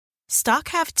Stock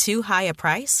have too high a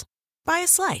price? Buy a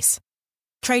slice.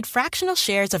 Trade fractional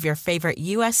shares of your favorite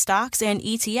U.S. stocks and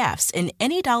ETFs in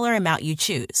any dollar amount you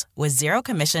choose with zero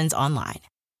commissions online.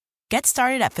 Get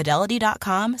started at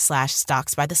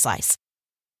Fidelity.com/stocks by the slice.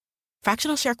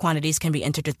 Fractional share quantities can be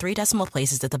entered to 3 decimal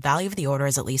places if the value of the order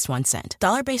is at least 1 cent.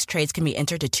 Dollar-based trades can be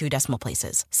entered to 2 decimal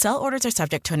places. Sell orders are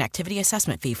subject to an activity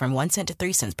assessment fee from 1 cent to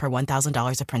 3 cents per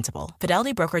 $1,000 of principal.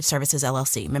 Fidelity Brokerage Services,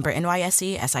 LLC. Member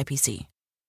NYSE, SIPC.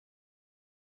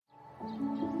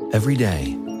 Every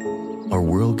day, our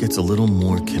world gets a little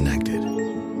more connected,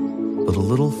 but a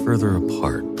little further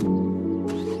apart.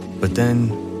 But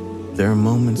then, there are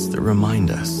moments that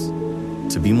remind us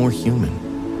to be more human.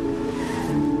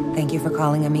 Thank you for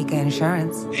calling Amica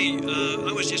Insurance. Hey,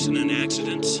 I was just in an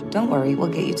accident. Don't worry, we'll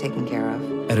get you taken care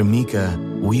of. At Amica,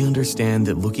 we understand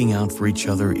that looking out for each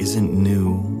other isn't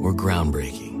new or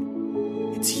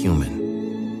groundbreaking. It's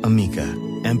human. Amica,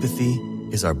 empathy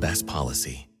is our best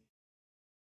policy.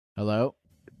 Hello?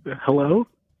 Hello?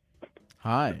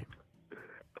 Hi.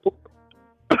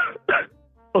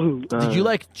 Did Did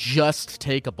you, just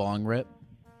take a bong rip?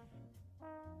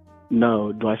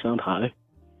 No. Do I sound high?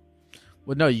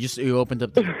 Well, no, you opened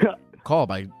up the call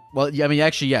by... Well, I mean,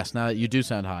 actually, yes, now you do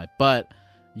sound high. But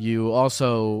you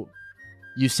also...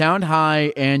 You sound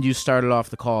high, and you started off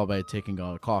the call by taking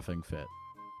a coughing fit.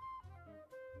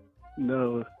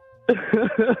 No.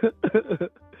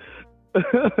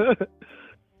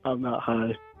 I'm not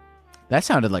high. That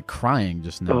sounded like crying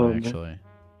just now, actually.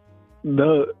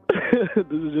 No. This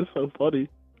is just so funny.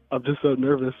 I'm just so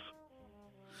nervous.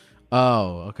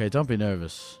 Oh, okay. Don't be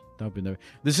nervous. Don't be nervous.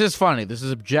 This is funny. This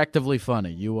is objectively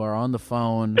funny. You are on the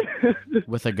phone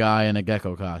with a guy in a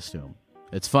gecko costume.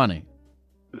 It's funny.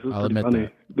 I'll admit funny.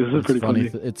 that. This is pretty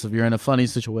funny. You're in a funny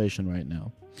situation right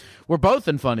now. We're both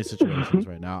in funny situations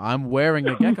right now. I'm wearing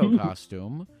a gecko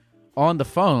costume on the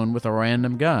phone with a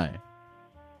random guy.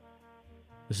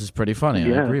 This is pretty funny.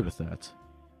 Yeah. I agree with that.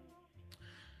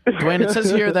 Dwayne, it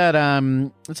says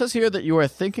here that you are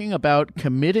thinking about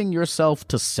committing yourself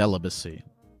to celibacy.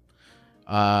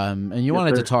 And you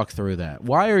wanted to talk through that.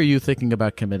 Why are you thinking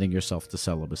about committing yourself to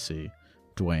celibacy,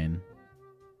 Dwayne?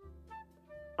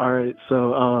 All right,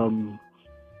 so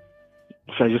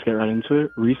should I just get right into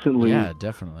it? Recently, yeah,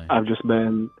 definitely. I've just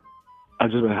been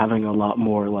having a lot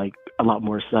more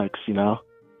sex, you know,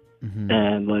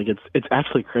 and it's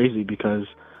actually crazy because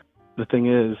the thing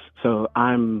is, so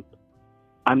I'm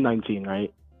 19,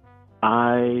 right?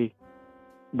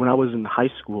 When I was in high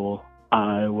school,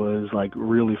 I was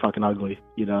really fucking ugly,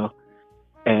 you know,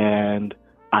 and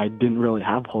I didn't really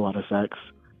have a whole lot of sex.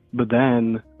 But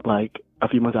then, a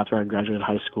few months after I graduated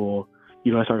high school,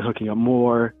 you know, I started hooking up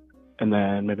more, and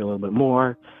then maybe a little bit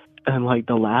more, and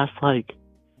the last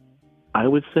I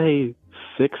would say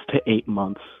 6 to 8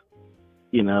 months,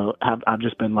 you know, I've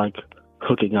just been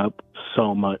hooking up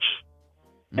so much,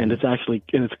 and it's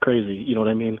crazy, you know what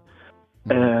I mean?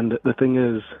 And the thing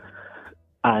is,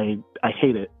 I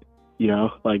hate it, you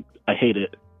know, I hate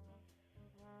it.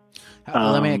 Can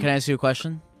I ask you a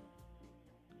question?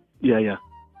 Yeah.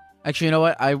 Actually, you know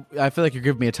what? I feel like you're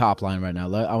giving me a top line right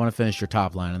now. I want to finish your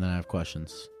top line, and then I have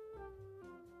questions.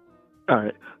 All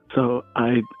right. So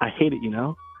I hate it, you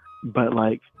know, but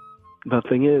the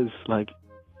thing is,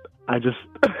 I just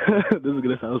this is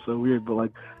gonna sound so weird,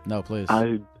 but no, please.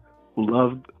 I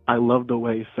love the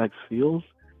way sex feels,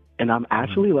 and I'm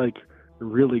actually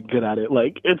really good at it.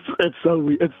 It's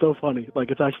so funny.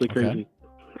 It's actually crazy. Okay.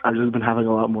 I've just been having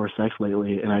a lot more sex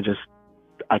lately, and I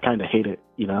kind of hate it,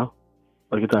 you know.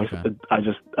 It's actually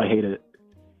I hate it.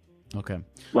 Okay.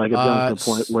 It's gotten to the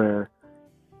point where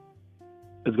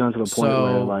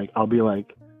I'll be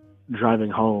driving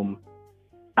home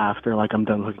after I'm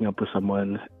done hooking up with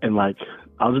someone, and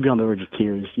I'll just be on the verge of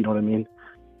tears, you know what I mean?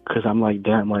 Because I'm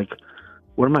damn,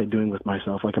 what am I doing with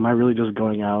myself? Am I really just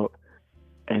going out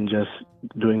and just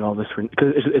doing all this for?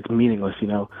 Because it's meaningless, you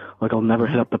know. I'll never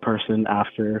hit up the person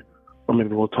after, or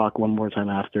maybe we'll talk one more time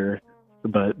after,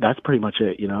 but that's pretty much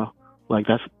it, you know.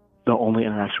 That's the only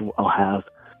interaction I'll have,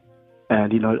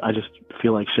 and you know, I just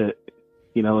feel like shit,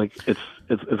 you know. It's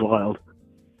wild.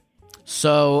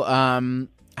 So,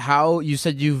 how you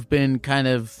said you've been kind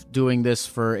of doing this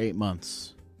for 8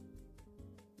 months?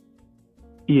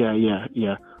 Yeah.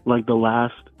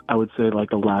 I would say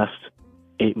the last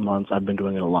 8 months, I've been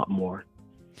doing it a lot more.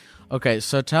 Okay,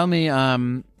 so tell me,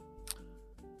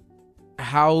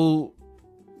 how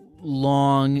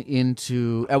long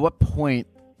at what point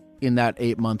in that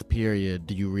 8-month period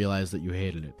did you realize that you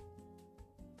hated it?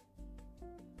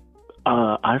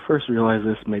 I first realized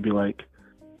this maybe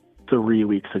 3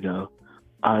 weeks ago.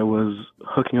 I was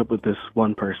hooking up with this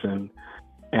one person,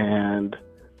 and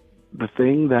the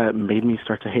thing that made me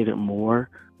start to hate it more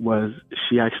was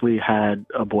she actually had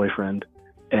a boyfriend,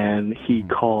 and he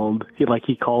called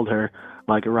her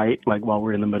like while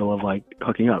we're in the middle of like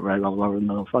hooking up, right, while we're in the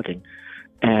middle of fucking,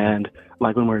 and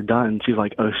like when we're done, she's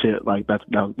like, oh shit, like that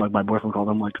was, like my boyfriend called.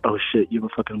 I'm like, oh shit, you have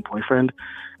a fucking boyfriend.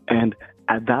 And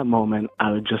at that moment,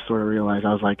 I would just sort of realize,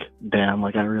 I was like, damn,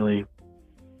 like I really,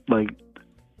 like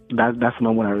that's the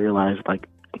moment I realized like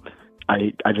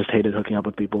I just hated hooking up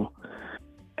with people.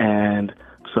 And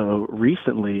so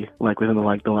recently, like within the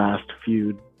last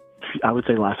few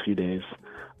days,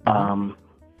 I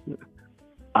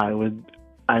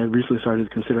recently started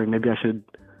considering maybe I should,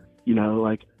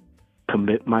 like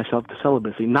commit myself to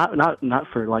celibacy. Not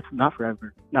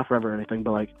forever or anything,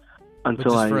 but like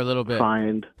until I for a little bit.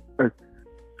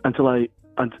 Until I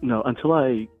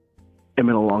am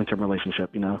in a long-term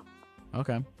relationship,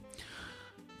 Okay.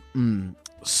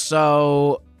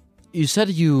 So you said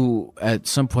you at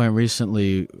some point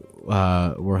recently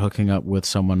were hooking up with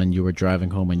someone and you were driving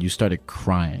home and you started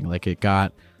crying. Like it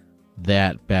got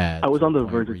that bad. I was on the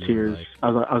verge of tears. Like,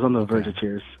 I was on the verge of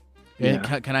tears. And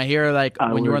Yeah. can I hear like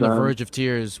when you were on the verge of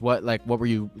tears, what were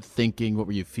you thinking? What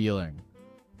were you feeling?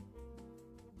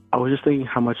 I was just thinking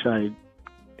how much I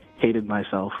hated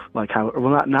myself. Like how,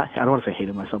 well, not I don't want to say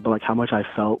hated myself, but like how much I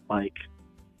felt like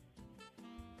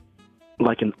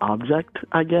an object,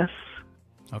 I guess.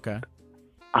 Okay.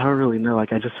 I don't really know.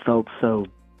 Like I just felt so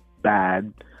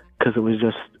bad because it was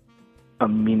just a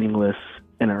meaningless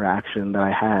interaction that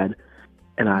I had,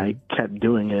 and I kept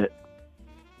doing it,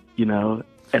 and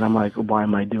I'm like, why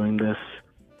am I doing this?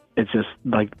 It's just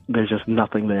like there's just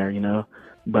nothing there,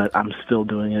 but I'm still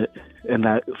doing it, and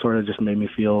that sort of just made me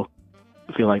feel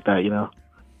like that,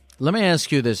 Let me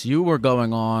ask you this. You were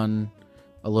going on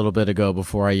a little bit ago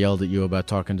before I yelled at you about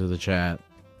talking to the chat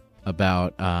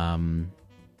about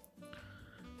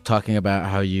talking about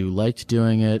how you liked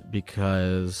doing it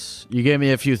because you gave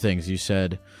me a few things. You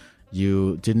said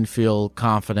you didn't feel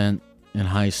confident in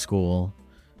high school.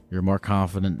 You're more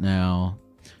confident now.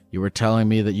 You were telling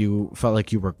me that you felt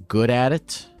like you were good at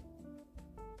it.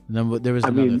 And then there was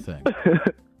another thing.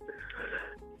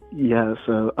 Yeah,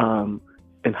 so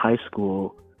in high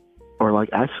school, or like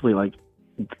actually like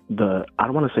I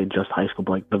don't want to say just high school,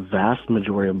 but like the vast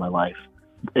majority of my life,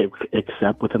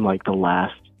 except within like the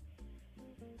last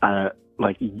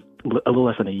like a little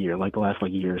less than a year, like the last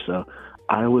like year or so,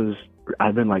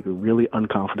 I've been like really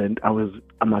unconfident.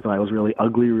 I'm not gonna lie, I was really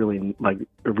ugly, really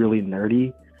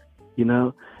nerdy,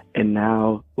 and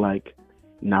now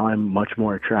I'm much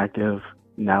more attractive.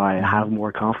 Now I have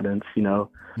more confidence,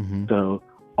 Mm-hmm. So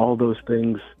all those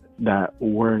things that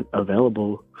weren't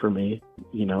available for me,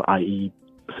 i.e.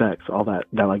 sex, all that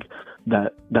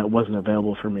wasn't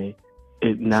available for me.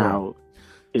 It now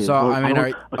is. So well, I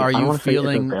mean, are you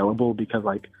feeling it's available because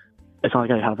like it's not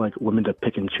like I have like women to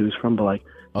pick and choose from, but like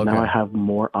Okay. now I have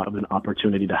more of an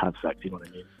opportunity to have sex. You know what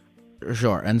I mean?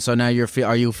 Sure. And so now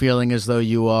are you feeling as though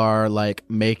you are like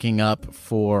making up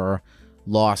for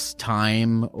lost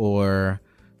time or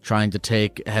trying to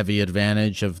take heavy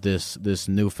advantage of this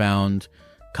newfound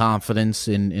confidence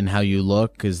in how you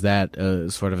look? Is that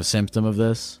sort of a symptom of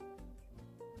this?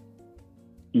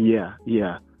 Yeah.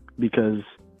 Because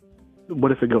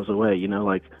what if it goes away?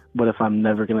 Like what if I'm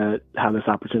never gonna have this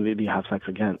opportunity to have sex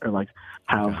again, or like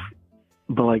have? Okay.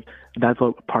 But like that's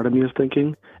what part of me is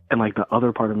thinking, and like the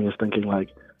other part of me is thinking like,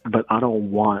 but I don't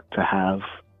want to have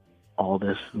all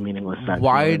this meaningless sex.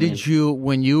 Why did you,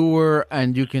 when you were,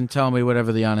 and you can tell me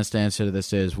whatever the honest answer to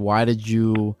this is, why did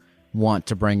you want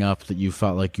to bring up that you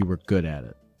felt like you were good at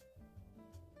it?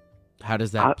 How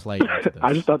does that play into this?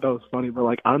 I just thought that was funny, but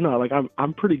like I don't know, like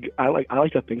I'm pretty. I like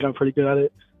to think I'm pretty good at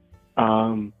it.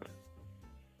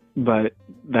 But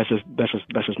that's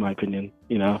just my opinion,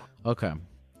 Okay.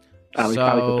 I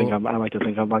like to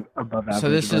think I'm like above average. So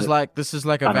this is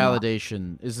like a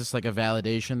validation. Is this like a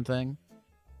validation thing?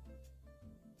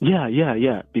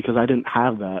 Yeah. Because I didn't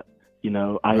have that.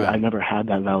 I never had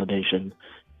that validation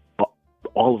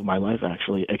all of my life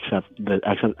actually, except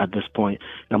at this point.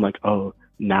 And I'm like, oh,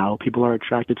 now people are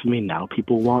attracted to me. Now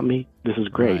people want me. This is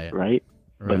great, right?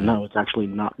 But no, it's actually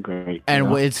not great. And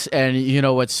what's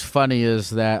funny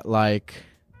is that like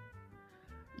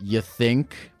you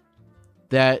think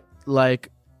that like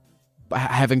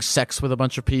having sex with a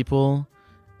bunch of people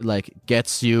like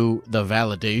gets you the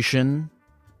validation.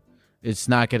 It's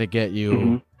not going to get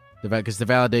you because the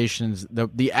validations,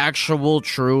 the actual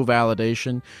true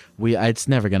validation, it's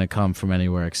never going to come from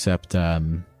anywhere except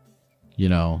something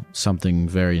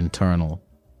very internal.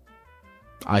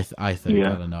 I think.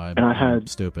 Yeah. I don't know. I'm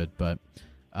stupid, but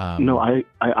no, I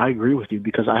agree with you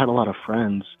because I had a lot of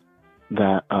friends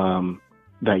that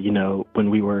that, when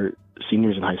we were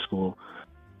seniors in high school,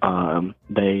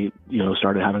 they,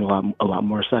 started having a lot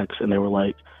more sex, and they were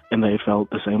like, and they felt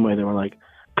the same way. They were like,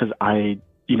 because I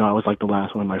was like the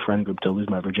last one in my friend group to lose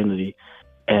my virginity,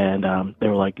 and they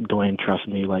were like, Dwayne, trust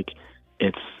me, like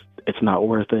it's not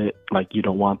worth it. Like, you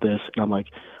don't want this. And I'm like,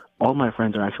 all my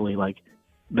friends are actually like,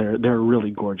 they're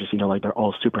really gorgeous. Like they're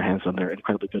all super handsome. They're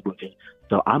incredibly good looking.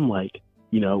 So I'm like,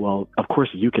 well, of course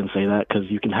you can say that because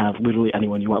you can have literally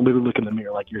anyone you want. Literally look in the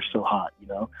mirror like you're so hot,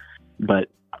 But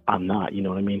I'm not, you know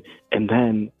what I mean? And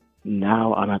then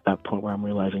now I'm at that point where I'm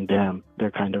realizing, damn,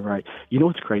 they're kind of right. You know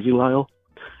what's crazy, Lyle?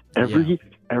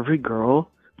 Every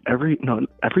girl, every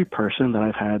person that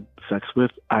I've had sex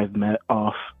with, I've met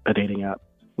off a dating app.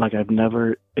 Like I've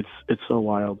never. It's so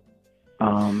wild.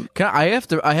 I have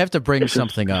to bring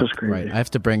something up. Right, I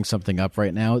have to bring something up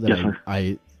right now that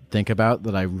I think about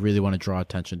that I really want to draw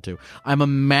attention to. I'm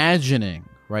imagining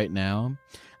right now.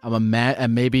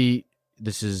 And maybe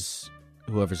this is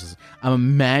whoever's listening. I'm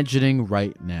imagining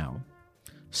right now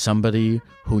somebody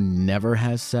who never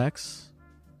has sex.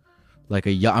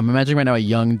 I'm imagining right now a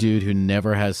young dude who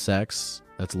never has sex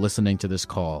that's listening to this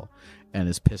call and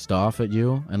is pissed off at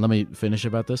you. And let me finish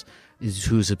about this.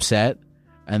 Who's upset,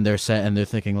 and they're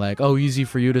thinking like, oh, easy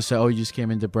for you to say, oh, you just came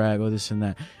in to brag, oh, this and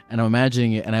that. And I'm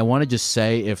imagining it, and I want to just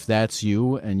say, if that's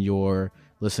you and you're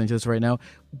listening to this right now,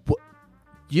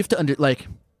 you have to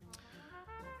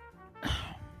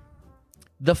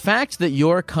the fact that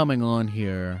you're coming on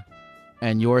here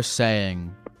and you're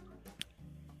saying,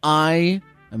 I'm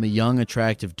a young,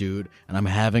 attractive dude, and I'm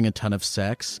having a ton of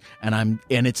sex, and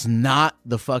it's not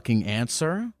the fucking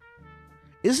answer.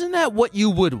 Isn't that what you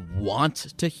would want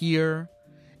to hear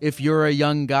if you're a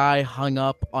young guy hung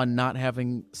up on not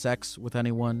having sex with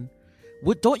anyone?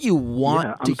 Don't you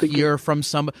want to hear from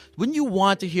somebody? Wouldn't you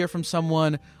want to hear from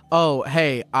someone? Oh,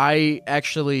 hey, I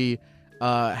actually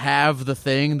have the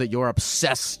thing that you're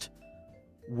obsessed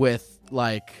with.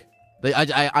 Like,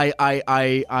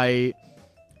 I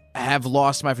have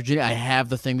lost my virginity. I have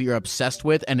the thing that you're obsessed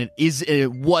with, and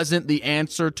it wasn't the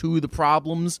answer to the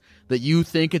problems that you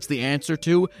think it's the answer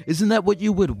to. Isn't that what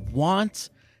you would want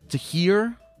to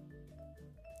hear?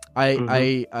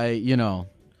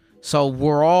 So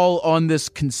we're all on this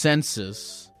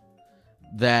consensus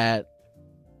that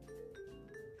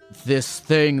this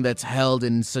thing that's held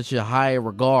in such a high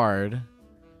regard,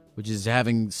 which is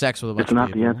having sex with a bunch of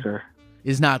people,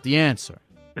 is not the answer.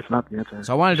 It's not the answer.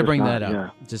 So I wanted to bring that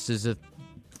up, just as a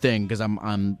thing, because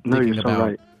I'm thinking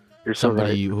about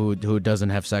somebody who doesn't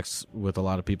have sex with a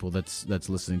lot of people that's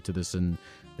listening to this, and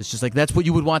it's just like, that's what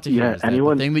you would want to hear. Is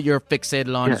the thing that you're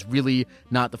fixated on is really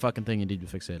not the fucking thing you need to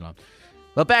be fixated on.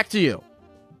 But back to you.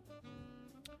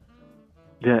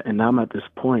 Yeah, and now I'm at this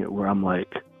point where I'm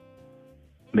like,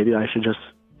 maybe I should just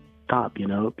stop,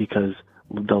 because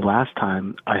the last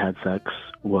time I had sex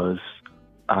was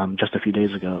just a few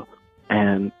days ago,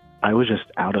 and I was just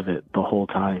out of it the whole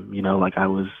time, like I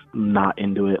was not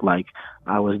into it, like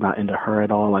I was not into her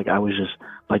at all, like I was just,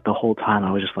 like the whole time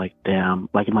I was just like, damn,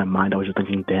 like in my mind I was just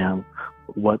thinking, damn,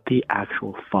 what the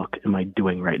actual fuck am I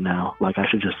doing right now? Like I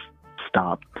should just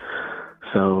stop.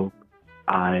 So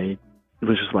I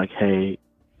was just like, hey,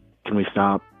 can we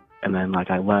stop? And then like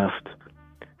I left,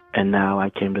 and now I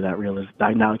came to that realization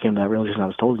I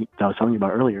was telling you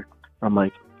about earlier. I'm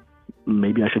like,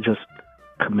 maybe I should just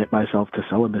commit myself to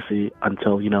celibacy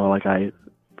until, I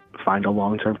find a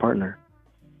long-term partner,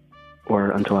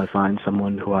 or until I find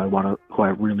someone who I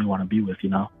really want to be with,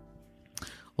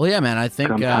 Well, yeah, man, I think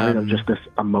I'm tired of just this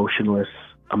meaningless,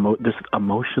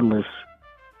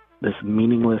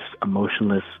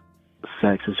 emotionless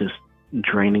sex is just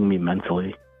draining me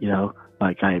mentally,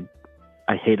 like I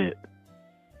hate it.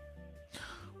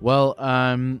 Well,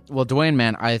 Dwayne,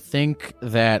 man, I think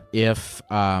that if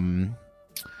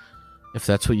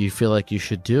that's what you feel like you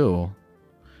should do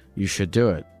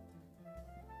it.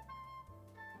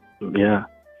 Yeah.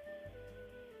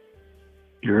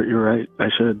 You're right. I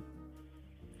should.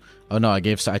 Oh no, I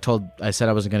said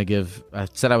I wasn't going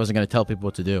to tell people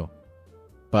what to do.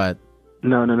 But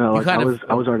no. Like, I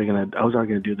was already going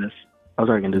to do this.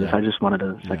 I just wanted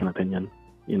a second opinion,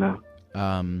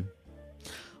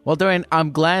 Well, Dwayne,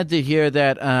 I'm glad to hear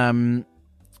that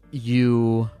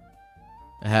you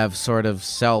have sort of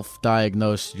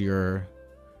self-diagnosed your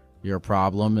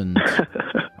problem and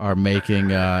are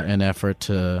making an effort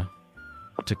to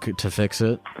fix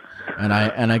it.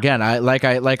 And again, like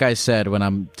I said when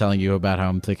I'm telling you about how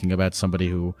I'm thinking about somebody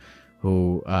who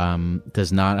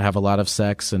does not have a lot of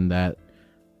sex, and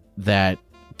that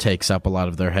takes up a lot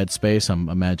of their headspace.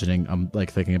 I'm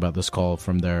thinking about this call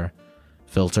from their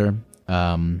filter.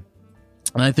 And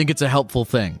I think it's a helpful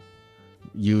thing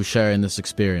you sharing this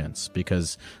experience,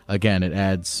 because again, it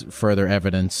adds further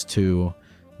evidence to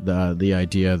the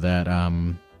idea that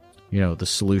the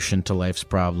solution to life's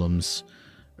problems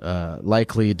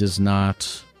likely does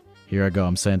not. Here I go.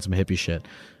 I'm saying some hippie shit.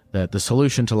 That the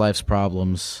solution to life's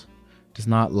problems does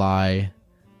not lie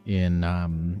in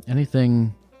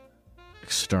anything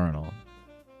external.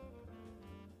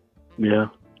 Yeah.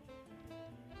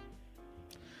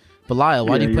 But Lyle,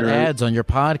 why do you put you're right. ads on your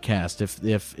podcast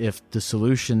if the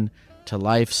solution to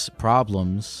life's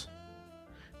problems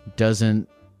doesn't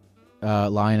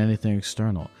lie in anything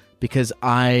external? Because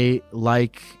I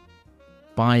like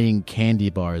buying candy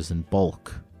bars in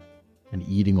bulk and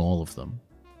eating all of them,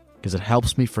 because it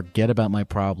helps me forget about my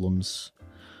problems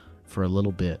for a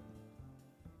little bit.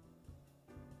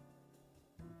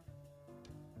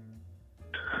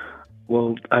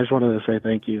 Well, I just wanted to say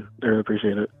thank you. I really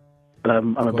appreciate it.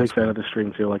 I'm a big fan man. of the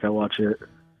stream too. Like I watch it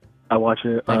Thank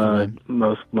you, man.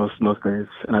 most days,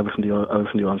 and I listen to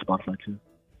you on Spotify too.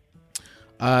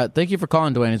 Thank you for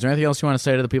calling, Dwayne. Is there anything else you want to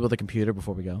say to the people at the computer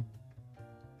before we go?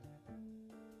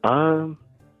 No,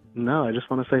 I just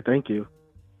want to say thank you,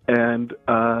 and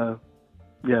yeah,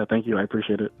 thank you. I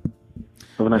appreciate it.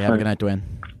 Have a nice Have a night. good night, Dwayne.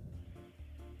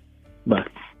 Bye.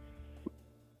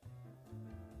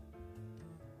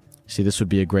 See, this would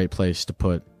be a great place to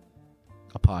put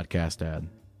a podcast ad.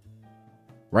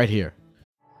 Right here.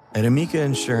 At Amica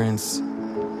Insurance,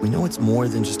 we know it's more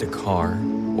than just a car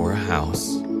or a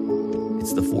house.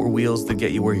 It's the four wheels that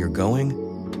get you where you're going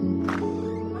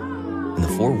and the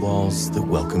four walls that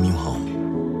welcome you home.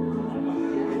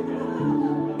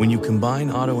 When you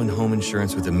combine auto and home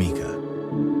insurance with Amica,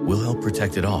 we'll help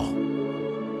protect it all.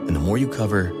 And the more you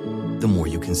cover, the more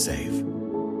you can save.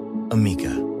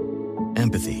 Amica.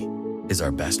 Empathy is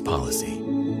our best policy.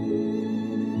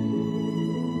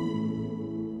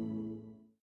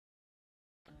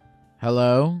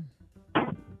 Hello?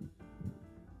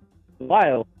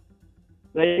 Lyle, is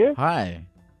that you? Hi.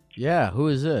 Yeah, who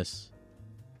is this?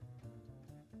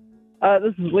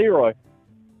 This is Leroy.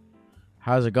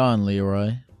 How's it going,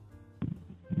 Leroy?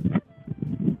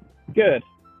 Good.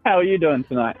 How are you doing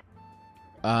tonight?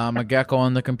 I'm a gecko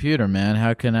on the computer, man.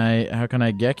 How can I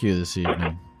geck you this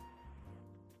evening?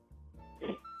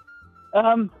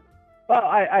 Well,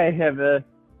 I have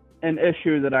an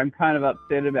issue that I'm kind of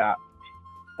upset about.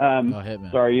 Hit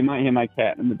me. Sorry, you might hear my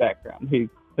cat in the background. He's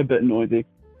a bit noisy.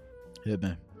 Hit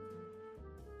me.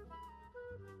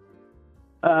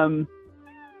 Yeah,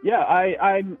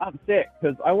 I'm upset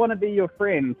because I want to be your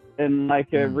friend in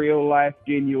like a real life,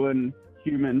 genuine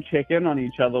human check-in on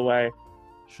each other way.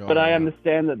 Sure. But I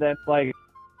understand that that's like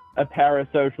a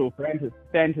parasocial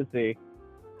fantasy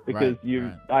because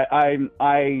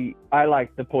I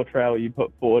like the portrayal you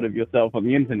put forward of yourself on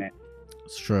the internet.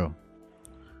 It's true.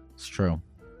 It's true.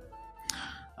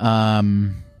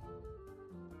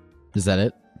 Is that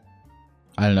it?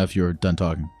 I don't know if you were done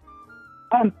talking.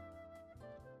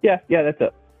 Yeah, that's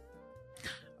it.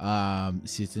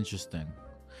 See, it's interesting.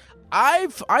 I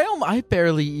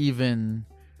barely even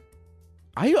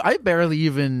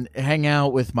hang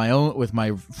out with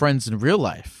my friends in real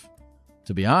life,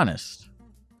 to be honest.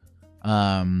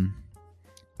 I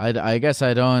guess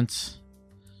I don't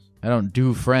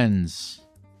do friends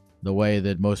the way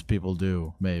that most people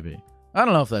do, maybe. I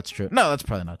don't know if that's true. No, that's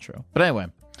probably not true. But anyway,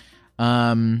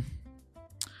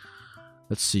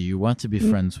 let's see. You want to be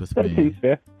friends with That me, seems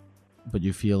fair. but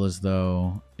you feel as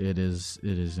though it is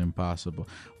impossible.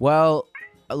 Well,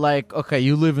 like, okay,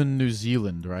 you live in New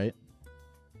Zealand, right?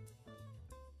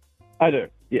 I do.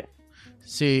 Yeah.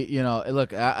 See,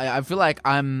 look, I feel like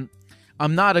I'm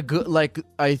not a good, like,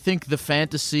 I think the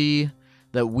fantasy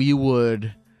that we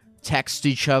would text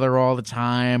each other all the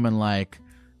time and, like,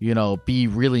 be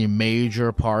really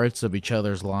major parts of each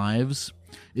other's lives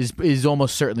is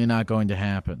almost certainly not going to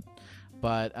happen.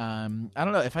 But I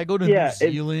don't know, if I go to New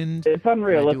Zealand, it's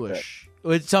unrealistic.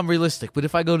 It's unrealistic. But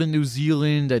if I go to New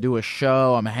Zealand, I do a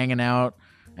show, I'm hanging out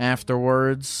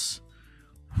afterwards.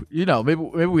 Maybe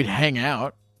we'd hang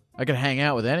out. I could hang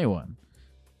out with anyone.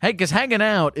 Hey, because hanging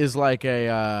out is like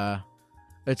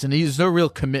there's no real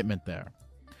commitment there.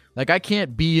 Like, I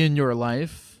can't be in your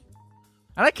life,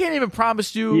 and I can't even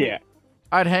promise you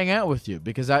I'd hang out with you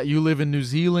because you live in New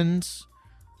Zealand.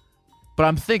 But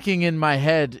I'm thinking in my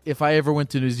head, if I ever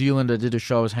went to New Zealand, I did a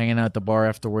show, I was hanging out at the bar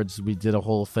afterwards, we did a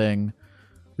whole thing.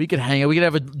 We could hang out. We could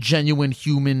have a genuine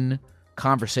human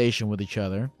conversation with each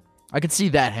other. I could see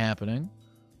that happening.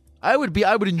 I would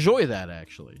enjoy that,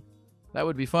 actually. That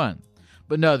would be fun.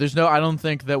 But no, I don't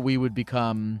think that we would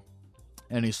become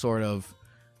any sort of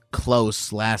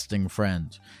close, lasting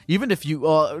friends. Even if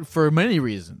you, for many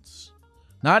reasons.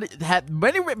 Not had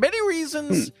many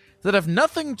reasons that have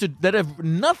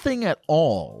nothing at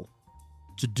all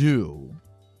to do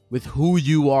with who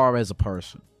you are as a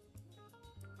person.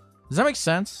 Does that make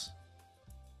sense?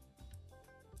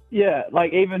 Yeah,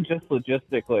 like even just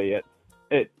logistically,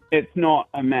 it's not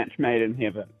a match made in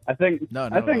heaven. I think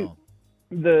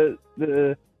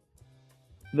the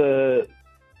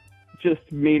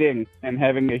just meeting and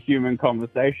having a human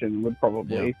conversation would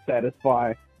probably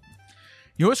satisfy.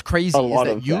 You know what's crazy is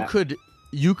that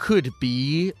you could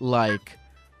be like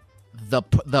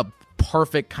the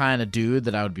perfect kind of dude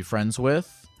that I would be friends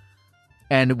with,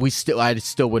 and I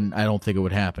still wouldn't. I don't think it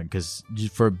would happen because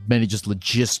for many just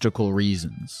logistical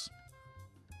reasons.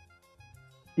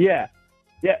 Yeah,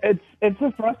 it's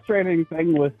a frustrating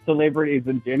thing with celebrities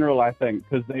in general. I think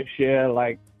because they share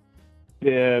like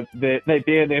they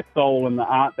bear their soul in the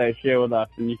art they share with us,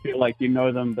 and you feel like you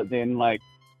know them, but then like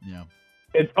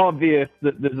it's obvious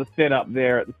that there's a setup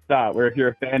there at the start where if you're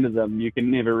a fan of them, you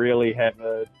can never really have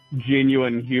a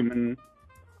genuine human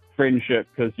friendship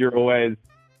because you're always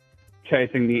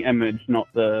chasing the image, not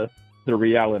the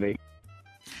reality.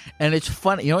 And it's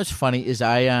funny. You know what's funny is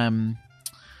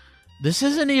this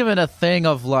isn't even a thing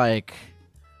of like,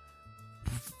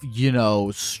 you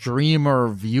know, streamer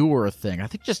viewer thing. I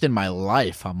think just in my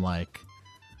life,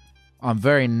 I'm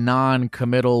very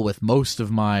non-committal with most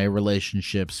of my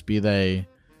relationships, be they,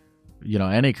 you know,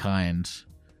 any kind.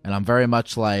 And I'm very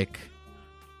much like,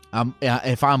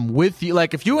 if I'm with you,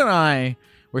 like if you and I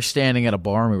were standing at a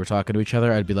bar and we were talking to each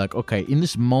other, I'd be like, okay, in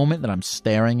this moment that I'm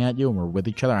staring at you and we're with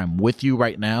each other, I'm with you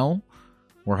right now.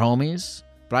 We're homies.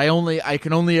 But I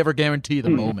can only ever guarantee the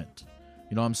moment.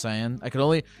 You know what I'm saying? I can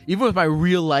only, even with my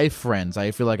real life friends, I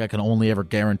feel like I can only ever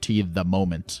guarantee the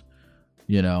moment.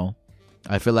 You know?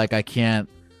 I feel like I can't,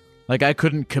 like I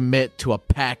couldn't commit to a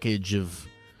package of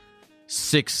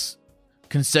 6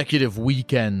 consecutive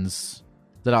weekends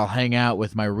that I'll hang out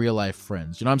with my real life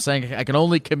friends. You know what I'm saying? I can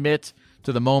only commit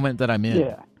to the moment that I'm in.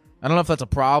 Yeah. I don't know if that's a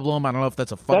problem. I don't know if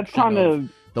that's a function of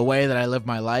the way that I live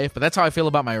my life, but that's how I feel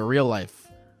about my real life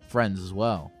friends as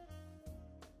well.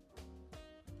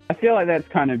 I feel like that's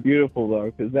kind of beautiful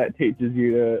though, because that teaches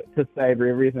you to savor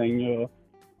everything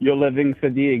you're living for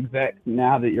the exact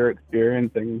now that you're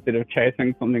experiencing instead of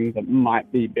chasing something that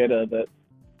might be better that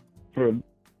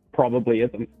probably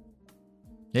isn't.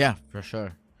 Yeah, for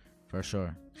sure. For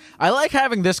sure. I like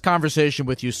having this conversation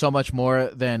with you so much more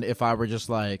than if I were just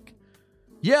like,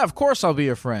 yeah, of course I'll be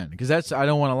your friend, because I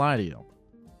don't want to lie to you.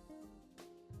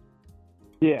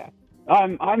 Yeah.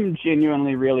 I'm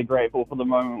genuinely really grateful for the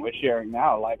moment we're sharing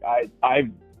now. Like I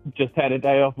just had a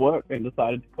day off work and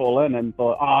decided to call in and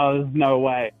thought, there's no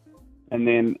way. And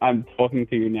then I'm talking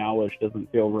to you now, which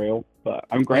doesn't feel real, but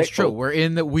I'm grateful. That's true.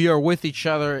 We are with each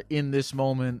other in this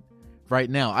moment right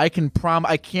now. I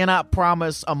cannot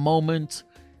promise a moment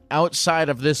outside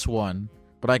of this one,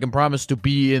 but I can promise to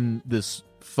be in this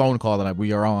phone call that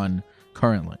we are on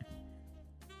currently.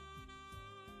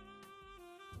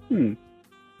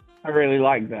 I really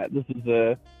like that. This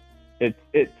is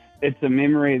it's a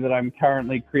memory that I'm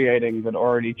currently creating but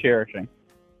already cherishing.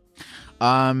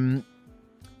 Can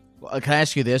I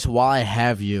ask you this? While I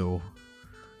have you,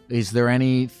 is there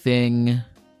anything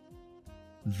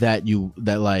that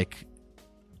like,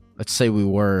 let's say we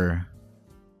were,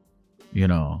 you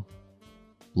know,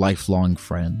 lifelong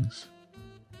friends,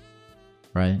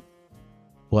 right?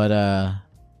 Is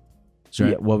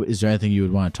there anything you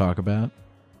would want to talk about?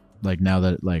 Like now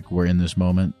that like we're in this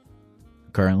moment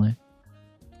currently?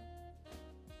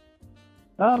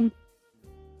 I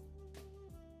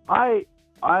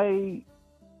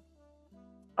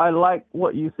like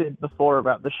what you said before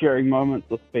about the sharing moments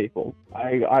with people.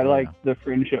 I like the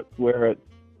friendships where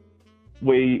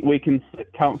we can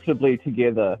sit comfortably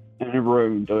together in a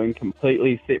room doing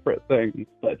completely separate things,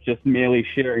 but just merely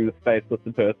sharing the space with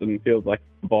the person feels like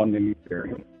a bonding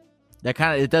experience.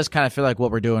 It does kind of feel like what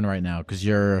we're doing right now, because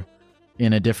you're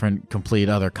in a different, complete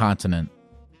other continent,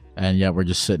 and yet we're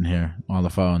just sitting here on the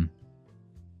phone.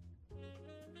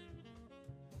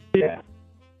 Yeah,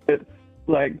 it's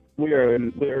like we're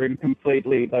in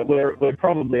completely, like we're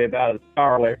probably about as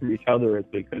far away from each other as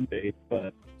we could be,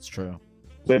 but it's true.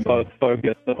 We're both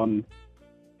focused on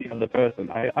the other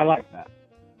person. I like that.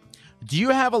 Do you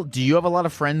have a lot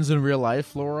of friends in real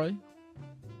life, Leroy?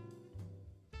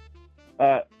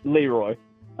 Leroy.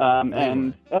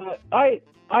 And I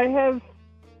have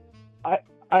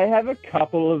a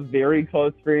couple of very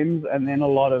close friends and then a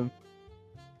lot of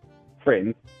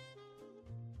friends.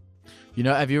 You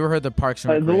know, have you ever heard the Parks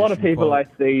and Recreation There's a lot of people I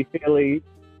see fairly...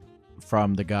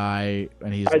 From the guy,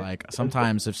 and he's like,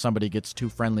 sometimes if somebody gets too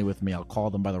friendly with me, I'll call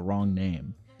them by the wrong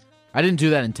name. I didn't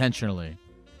do that intentionally,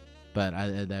 But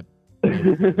that.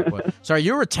 Sorry,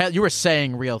 you were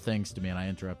saying real things to me, and I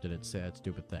interrupted it. Say that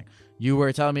stupid thing. You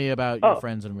were telling me about your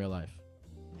friends in real life.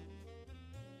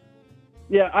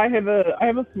 Yeah, I have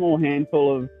a small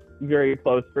handful of very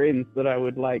close friends that I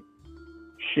would like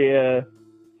share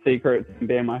secrets and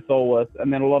bare my soul with,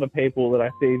 and then a lot of people that I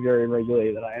see very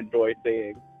regularly that I enjoy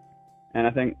seeing. And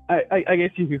I think I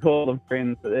guess you could call them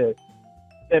friends, but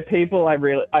they're people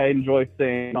I enjoy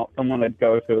seeing, not someone I'd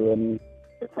go to in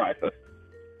a crisis.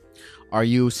 Are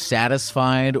you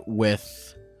satisfied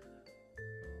with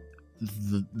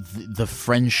the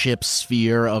friendship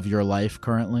sphere of your life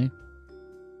currently?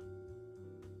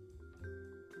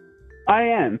 I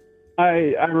am.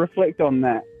 I reflect on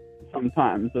that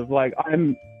sometimes. Of like,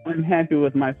 I'm happy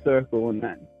with my circle, and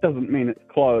that doesn't mean it's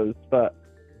closed, but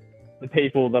the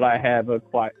people that I have are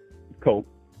quite cool.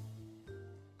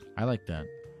 I like that.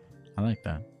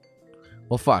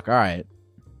 Well, fuck. All right.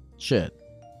 Shit.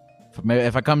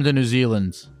 If I come to New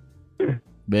Zealand,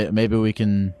 maybe we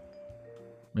can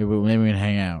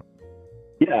hang out.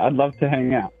 Yeah, I'd love to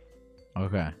hang out.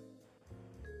 Okay.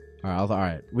 All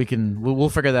right. We'll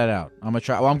figure that out. I'm gonna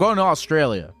try. Well, I'm going to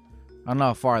Australia. I don't know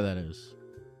how far that is.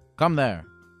 Come there.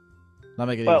 That'll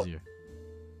make it easier.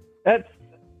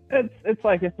 It's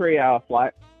like a 3-hour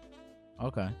flight.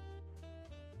 Okay.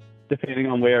 Depending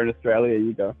on where in Australia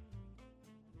you go.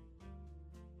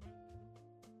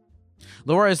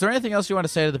 Laura, is there anything else you want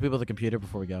to say to the people at the computer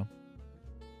before we go?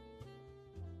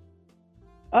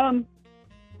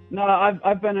 No,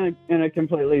 I've been in a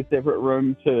completely separate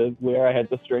room to where I had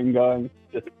the stream going,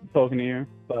 just talking to you.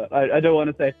 But I do want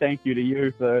to say thank you to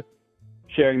you for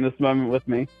sharing this moment with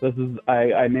me.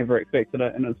 I never expected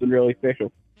it, and it's been really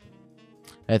special.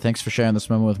 Hey, thanks for sharing this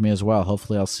moment with me as well.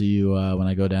 Hopefully I'll see you when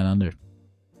I go down under.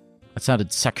 That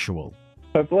sounded sexual.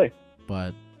 Hopefully.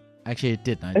 But actually it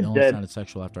didn't. It only sounded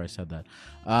sexual after I said that.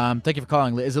 Thank you for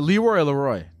calling. Is it Leroy or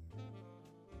Leroy?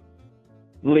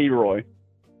 Leroy.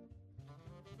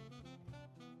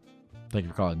 Thank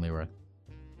you for calling, Leroy.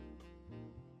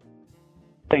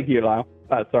 Thank you, Lyle.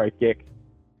 Sorry, Kick.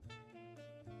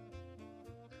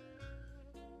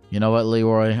 You know what,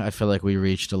 Leroy? I feel like we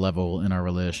reached a level in our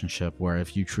relationship where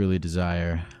if you truly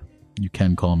desire, you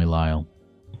can call me Lyle.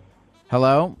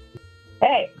 Hello?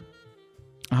 Hey.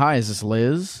 Hi, is this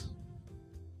Liz?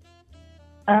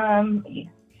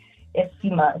 If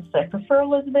you must. I prefer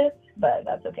Elizabeth, but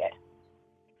that's okay.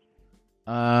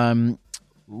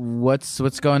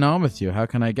 What's going on with you? How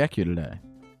can I get you today?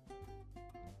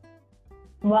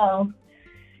 Well,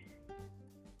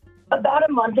 about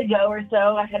a month ago or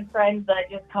so, I had friends that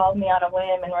just called me on a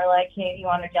whim and were like, hey, do you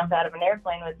want to jump out of an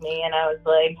airplane with me? And I was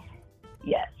like,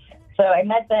 yes. So we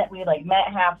met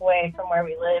halfway from where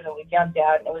we live, and we jumped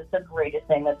out, and it was the greatest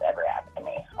thing that's ever happened to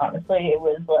me. Honestly, it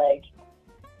was like,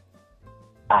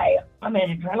 I'm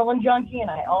an adrenaline junkie, and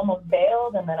I almost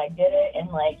bailed, and then I did it, and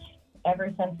like,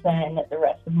 ever since then, the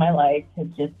rest of my life has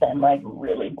just been like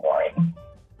really boring.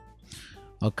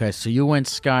 Okay, so you went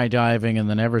skydiving, and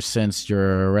then ever since,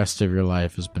 your rest of your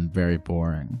life has been very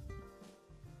boring.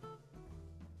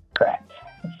 Correct.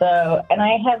 So, and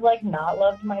I have like not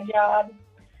loved my job.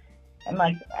 I'm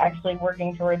like actually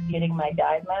working towards getting my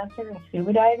dive master in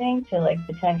scuba diving to like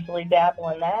potentially dabble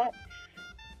in that.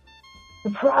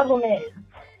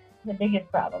 The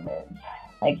biggest problem is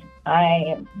like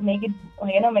I don't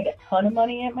make a ton of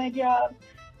money at my job,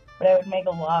 but I would make a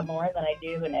lot more than I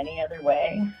do in any other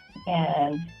way.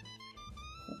 And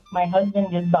my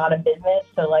husband just bought a business,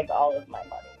 so like all of my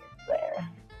money is there.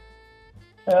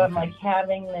 So I'm like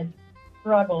having this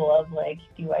struggle of like,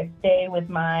 do I stay with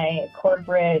my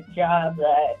corporate job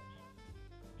that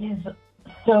is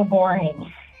so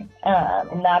boring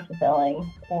and not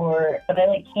fulfilling, but I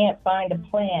like can't find a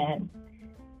plan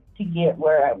to get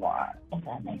where I want, if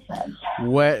that makes sense.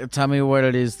 Tell me what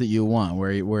it is that you want.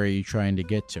 Where are you trying to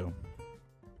get to?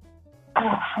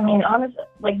 I mean, honestly,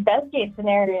 like best case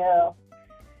scenario.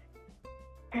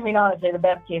 The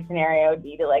best case scenario would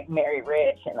be to like marry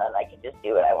rich, and then I could just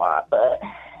do what I want. But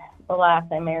alas,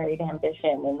 I married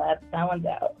ambition, and that one's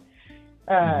out.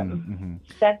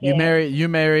 Second,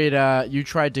 you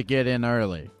tried to get in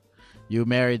early. You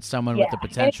married someone with the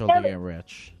potential to get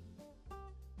rich.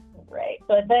 Right,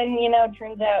 but then it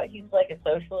turns out he's like a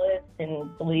socialist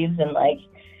and believes in like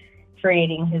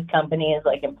creating his company as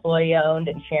like employee owned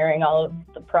and sharing all of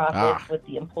the profits with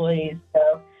the employees.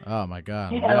 So, oh my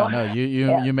God!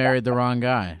 You married the wrong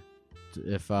guy.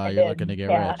 If you're looking to get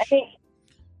rich,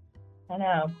 I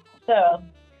know. So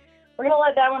we're gonna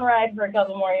let that one ride for a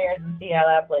couple more years and see how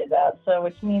that plays out. So,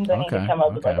 which means I need to come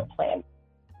up with like a plan.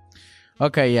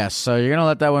 Okay, yes. So you're gonna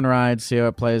let that one ride, see how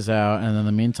it plays out, and in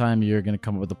the meantime, you're gonna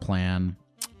come up with a plan.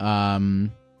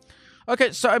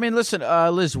 Okay, so I mean, listen,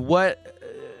 Liz, what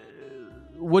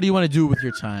do you want to do with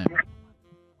your time?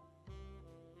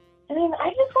 I mean, I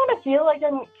just want to feel like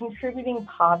I'm contributing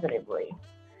positively.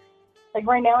 Like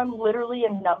right now, I'm literally a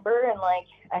number, and like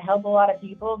I help a lot of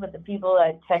people, but the people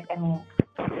that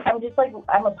I'm just like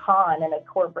I'm a pawn in a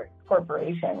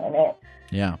corporation, and it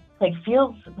like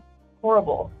feels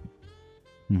horrible.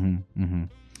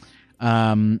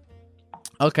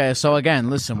 Okay, so again,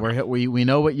 listen, we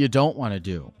know what you don't want to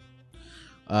do.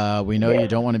 We know you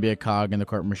don't want to be a cog in the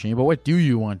corporate machine, but what do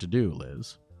you want to do,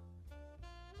 Liz?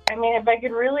 I mean, if I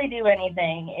could really do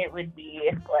anything, it would be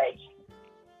like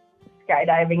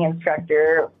skydiving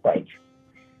instructor, like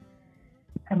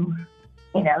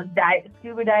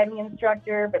scuba diving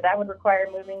instructor, but that would require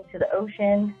moving to the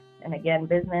ocean and again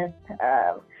business.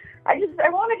 I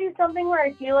want to do something where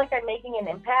I feel like I'm making an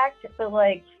impact, but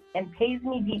like and pays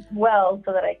me well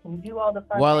so that I can do all the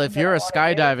fun. Well, things if you're a that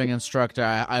I skydiving instructor,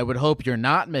 I would hope you're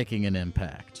not making an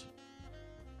impact.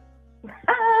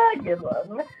 Good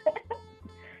one.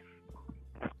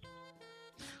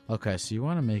 Okay, so you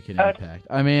want to make an impact.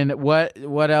 I mean, what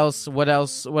else? What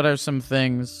are some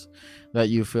things that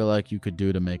you feel like you could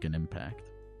do to make an impact?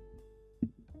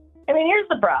 I mean, here's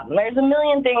the problem. There's a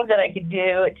million things that I could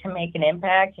do to make an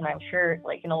impact, and I'm sure,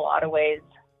 like, in a lot of ways,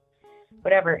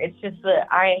 whatever. It's just that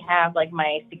I have, like,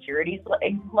 my securities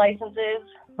licenses,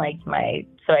 so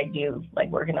I do, like,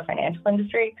 work in the financial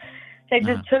industry. So it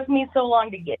just took me so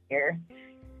long to get here.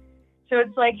 So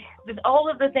it's like all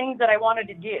of the things that I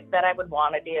would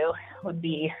want to do would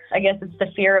be, I guess it's the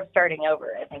fear of starting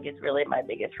over, I think is really my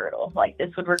biggest hurdle. Like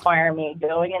this would require me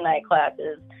going in night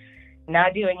classes,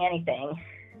 not doing anything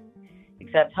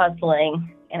except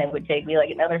hustling, and it would take me like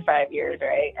another 5 years,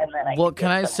 right? And then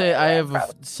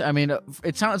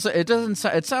it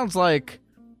sounds like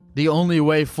the only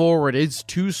way forward is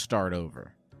to start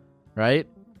over, right?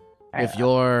 If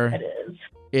you're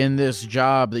in this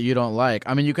job that you don't like.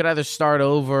 I mean, you could either start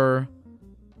over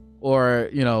or,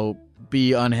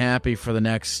 be unhappy for the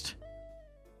next,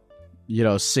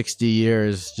 60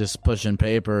 years just pushing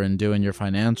paper and doing your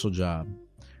financial job.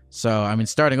 So, I mean,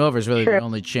 starting over is really the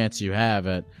only chance you have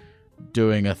at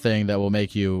doing a thing that will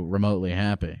make you remotely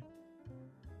happy.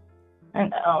 I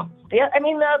know. Yeah, I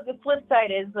mean, the flip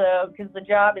side is, because the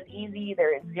job is easy,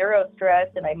 there is zero stress,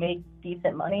 and I make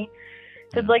decent money.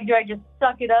 Because, do I just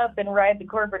suck it up and ride the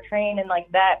corporate train and,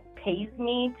 that pays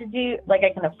me to do, I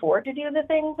can afford to do the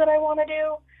things that I want to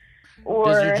do? Or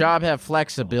does your job have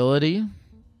flexibility?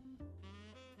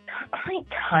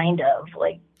 Kind of.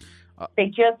 They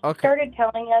just started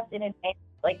telling us in advance,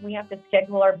 we have to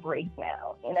schedule our break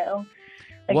now,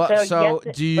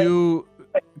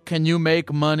 can you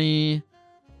make money?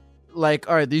 All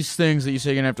right, these things that you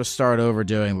say you're going to have to start over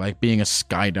doing, like being a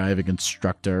skydiving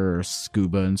instructor or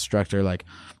scuba instructor,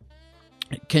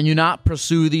 can you not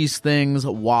pursue these things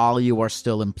while you are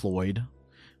still employed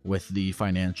with the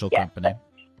financial company?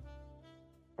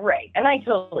 Right, and I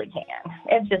totally can.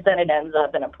 It's just that it ends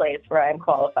up in a place where I'm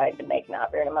qualified to make not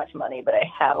very much money, but I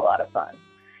have a lot of fun.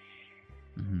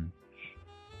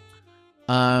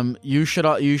 Mm-hmm. You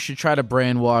should try to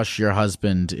brainwash your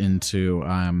husband into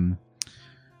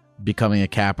becoming a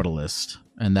capitalist,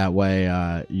 and that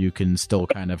way you can still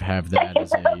kind of have that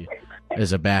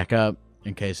as a backup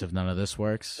in case if none of this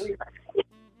works.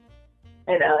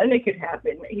 I know, and it could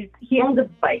happen. He owns a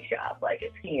bike shop,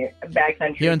 it's here, a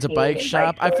backcountry. He owns a bike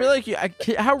shop. I feel like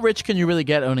how rich can you really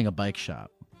get owning a bike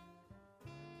shop?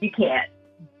 You can't.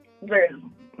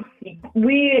 He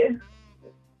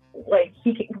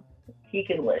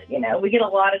can live. We get a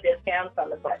lot of discounts on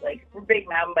the bike. We're big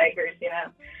mountain bikers, do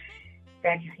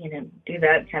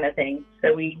that kind of thing.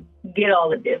 So we get all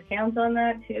the discounts on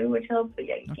that too, which helps. But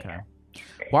yeah, you can't.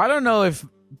 Well, I don't know if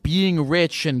being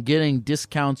rich and getting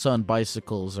discounts on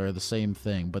bicycles are the same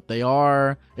thing, but they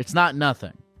are. It's not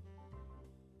nothing.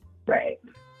 Right.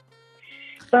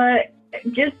 But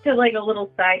just to a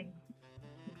little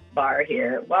sidebar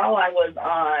here, while I was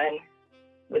on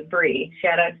with Bree,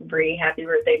 shout out to Bree, happy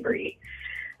birthday, Bree.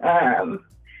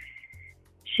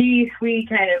 We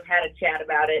kind of had a chat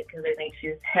about it because I think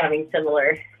she's having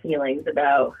similar feelings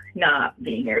about not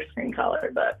being a screen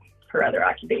caller, but her other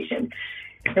occupation.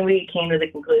 And we came to the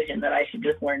conclusion that I should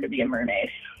just learn to be a mermaid.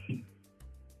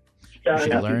 So I don't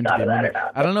know if you thought of that or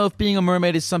not. I don't know if being a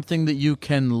mermaid is something that you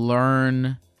can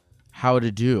learn how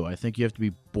to do. I think you have to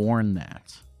be born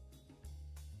that.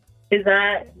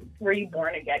 Were you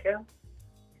born a gecko?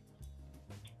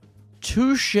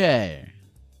 Touche.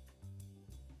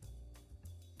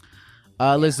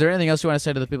 Liz, is there anything else you want to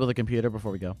say to the people at the computer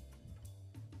before we go?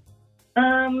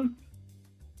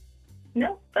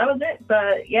 No, that was it.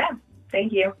 But yeah,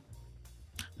 Thank you.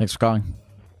 Thanks for calling.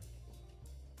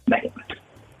 Bye.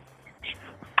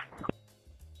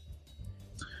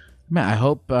 Man, I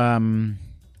hope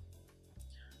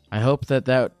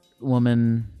that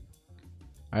woman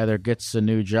either gets a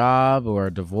new job or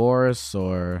a divorce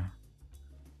or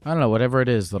I don't know, whatever it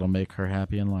is that'll make her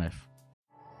happy in life.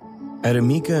 At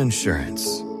Amica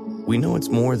Insurance, we know it's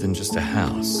more than just a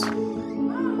house.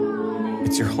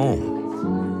 It's your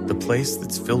home, the place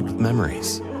that's filled with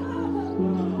memories.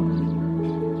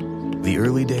 The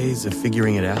early days of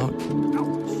figuring it out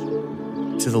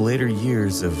to the later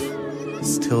years of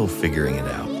still figuring it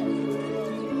out.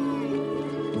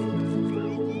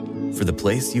 For the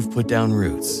place you've put down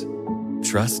roots,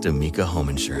 trust Amica Home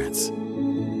Insurance.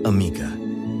 Amica,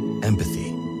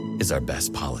 empathy is our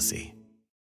best policy.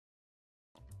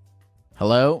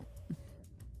 Hello?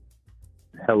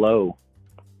 Hello.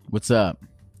 What's up?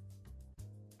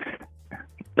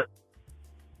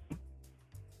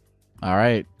 All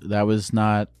right, that was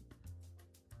not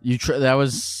that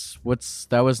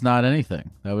was not anything.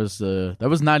 That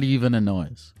was not even a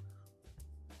noise.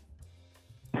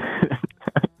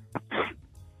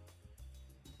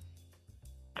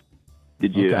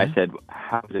 Did you? Okay. I said,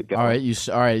 how did it go? All right, you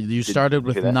started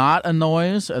with not a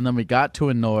noise, and then we got to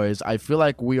a noise. I feel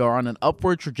like we are on an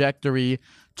upward trajectory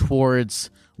towards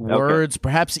words,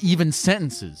 perhaps even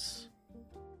sentences.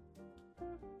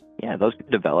 Yeah, those could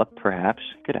develop, perhaps.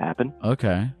 Could happen.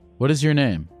 Okay. What is your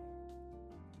name?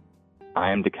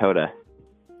 I am Dakota.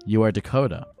 You are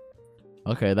Dakota.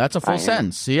 Okay, that's a full I am.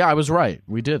 sentence. See, I was right.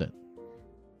 We did it.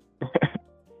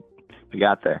 We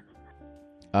got there.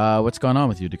 What's going on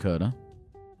with you, Dakota?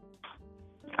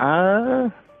 I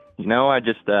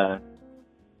just got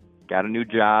a new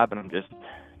job, and I'm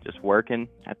just working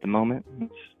at the moment.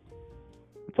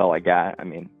 That's all I got. I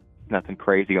mean, nothing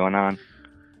crazy going on.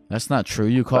 That's not true.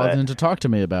 You called in to talk to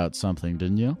me about something,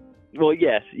 didn't you? Well,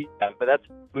 yes, yeah, but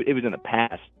it was in the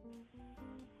past.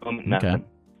 Nothing. Okay.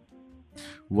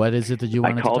 What is it that you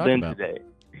wanted to talk about? I called in today.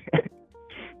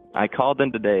 I called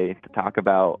in today to talk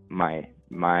about my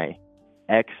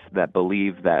ex that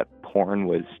believed that porn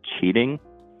was cheating.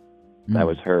 That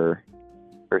was her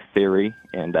theory,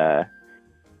 and the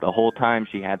whole time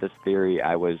she had this theory,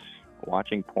 I was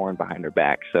watching porn behind her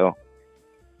back. So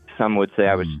some would say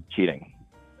I was cheating.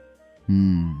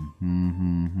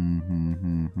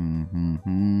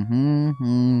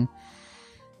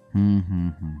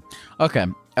 Okay.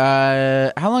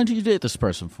 How long did you date this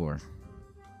person for?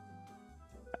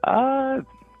 I'm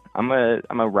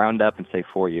a round up and say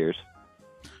 4 years.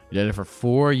 You did it for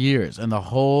 4 years, and the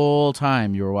whole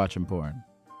time you were watching porn.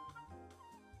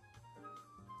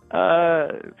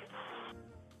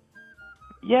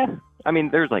 Yeah. I mean,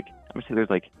 there's like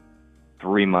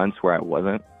 3 months where I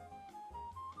wasn't.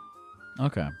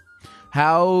 Okay.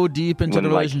 How deep into When, the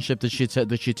like- relationship did she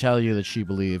tell you that she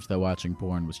believed that watching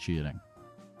porn was cheating?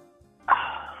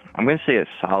 I'm gonna say a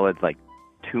solid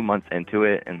 2 months into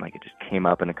it, and it just came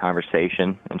up in a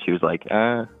conversation, and she was like,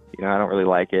 I don't really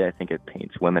like it. I think it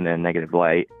paints women in a negative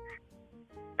light.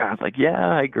 And I was like,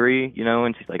 yeah, I agree,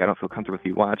 and she's like, I don't feel comfortable with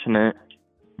you watching it.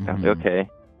 And I was like, okay,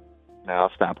 no,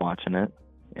 I'll stop watching it.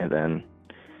 And then,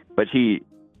 but I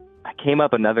came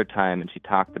up another time, and she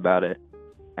talked about it,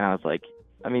 and I was like,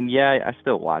 I mean, yeah, I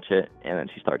still watch it. And then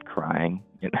she started crying.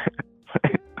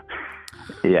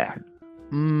 Yeah.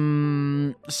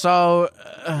 So,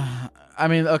 I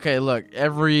mean, okay, look,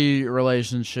 every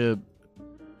relationship,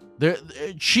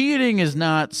 cheating is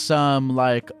not some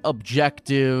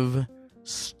objective,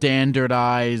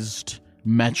 standardized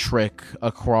metric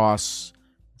across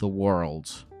the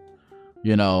world.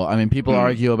 I mean, people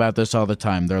argue about this all the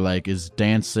time. They're like, is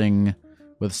dancing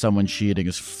with someone cheating,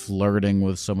 is flirting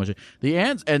with someone cheating?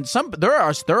 There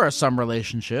are some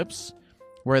relationships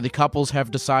where the couples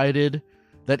have decided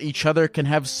that each other can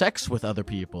have sex with other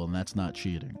people, and that's not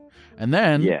cheating. And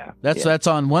then that's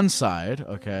on one side,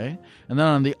 okay? And then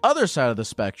on the other side of the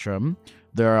spectrum,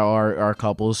 there are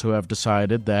couples who have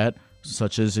decided that,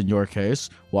 such as in your case,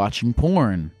 watching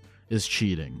porn is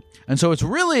cheating. And so it's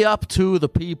really up to the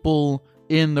people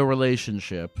in the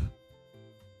relationship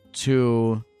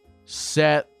to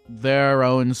set their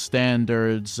own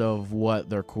standards of what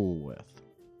they're cool with.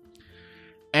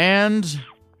 And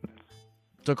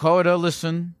Dakota,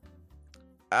 listen.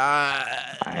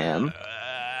 I am.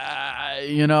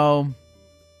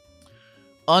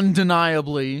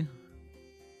 Undeniably,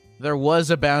 there was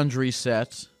a boundary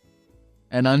set,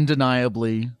 and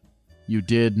undeniably, you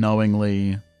did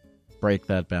knowingly break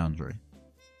that boundary.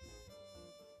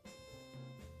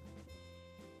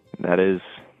 That is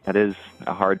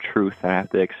a hard truth I have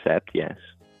to accept, yes.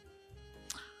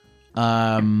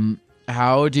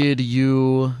 How did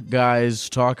you guys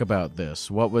talk about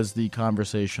this? What was the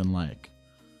conversation like?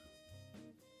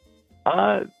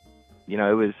 You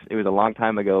know, it was a long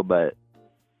time ago, but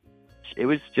it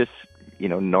was just, you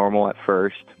know, normal at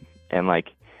first, and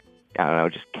like, I don't know,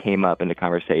 just came up into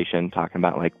conversation talking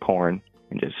about like porn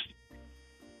and just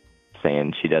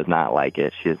saying she does not like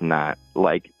it. She does not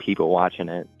like people watching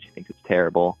it. She thinks it's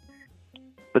terrible.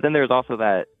 But then there's also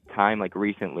that time, like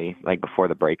recently, like before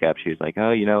the breakup, she was like,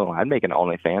 oh, you know, I'd make an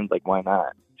OnlyFans. Like, why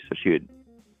not? So she would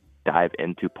dive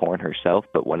into porn herself,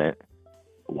 but wouldn't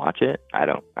watch it. I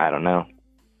don't know.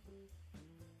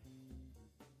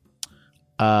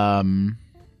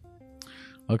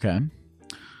 Okay.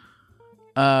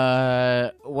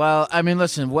 Well, I mean,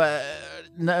 listen,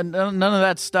 none of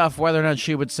that stuff, whether or not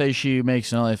she would say she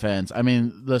makes an OnlyFans. I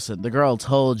mean, listen, the girl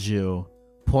told you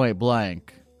point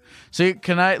blank. See,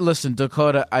 listen,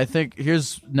 Dakota, I think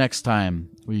here's next time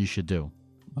what you should do.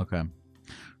 Okay.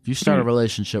 If you start a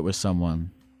relationship with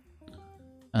someone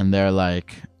and they're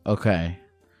like, okay,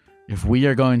 if we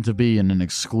are going to be in an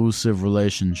exclusive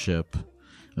relationship,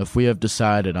 if we have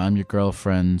decided I'm your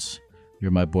girlfriend,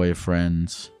 you're my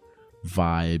boyfriend,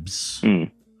 vibes,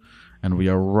 and we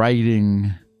are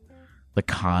writing the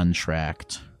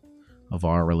contract of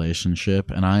our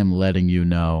relationship, and I'm letting you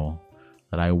know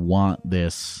that I want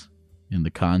this in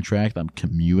the contract, I'm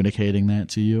communicating that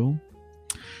to you.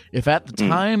 If at the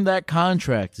time that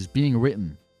contract is being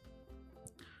written,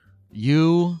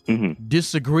 you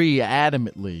disagree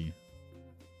adamantly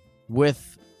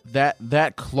with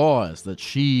that clause that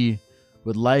she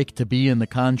would like to be in the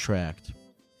contract,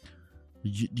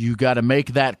 you got to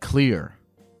make that clear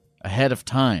ahead of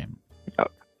time. Oh,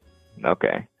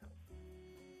 okay.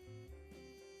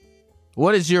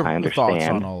 What is your thoughts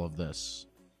on all of this?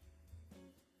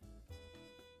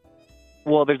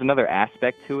 Well, there's another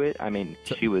aspect to it. I mean,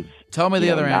 she was tell me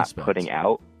the other not aspect.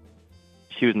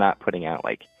 She was not putting out,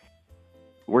 like,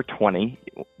 we're 20,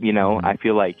 you know, I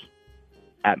feel like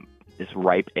at this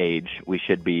ripe age, we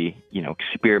should be, you know,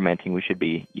 experimenting. We should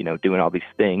be, you know, doing all these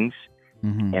things.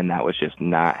 And that was just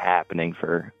not happening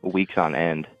for weeks on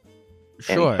end.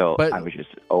 Sure, and so but I was just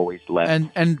always left.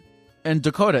 And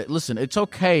Dakota, listen, it's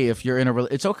okay if you're in a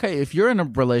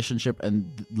relationship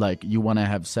and like you want to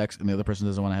have sex and the other person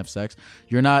doesn't want to have sex.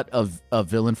 You're not a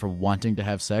villain for wanting to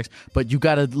have sex, but you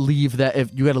got to leave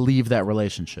that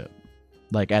relationship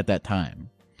like at that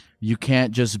time. You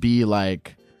can't just be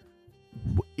like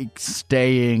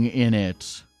staying in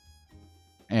it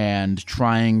and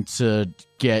trying to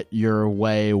get your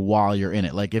way while you're in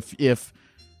it. Like if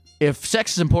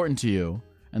sex is important to you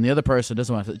and the other person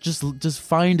doesn't want to, just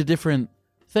find a different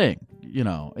thing, you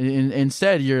know.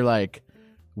 Instead, you're like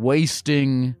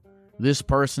wasting this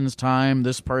person's time.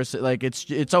 This person, like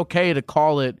it's okay to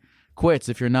call it quits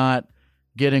if you're not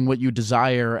getting what you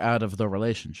desire out of the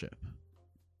relationship.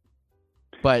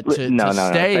 But to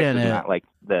stay in it,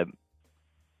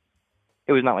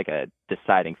 it was not like a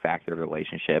deciding factor of the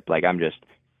relationship. Like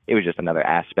it was just another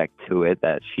aspect to it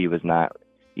that she was not,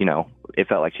 you know, it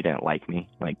felt like she didn't like me,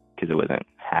 like, because it wasn't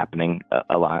happening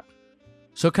a lot.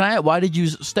 So why did you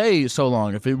stay so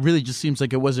long if it really just seems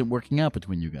like it wasn't working out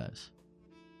between you guys?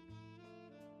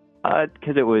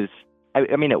 Because it was,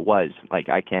 I mean, it was, like,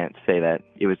 I can't say that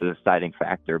it was a deciding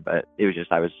factor, but it was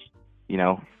just, I was, you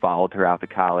know, followed her out to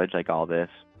college, like all this.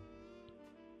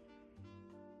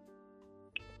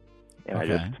 And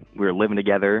okay. We were living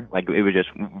together, like it was just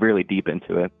really deep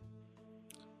into it.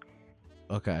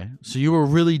 Okay. So you were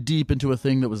really deep into a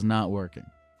thing that was not working.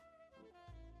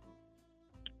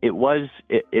 It was,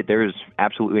 there was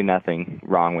absolutely nothing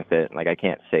wrong with it. Like, I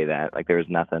can't say that. Like, there was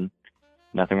nothing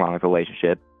wrong with the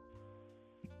relationship.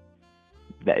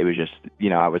 That it was just, you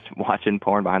know, I was watching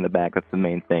porn behind the back. That's the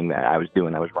main thing that I was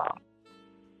doing that was wrong.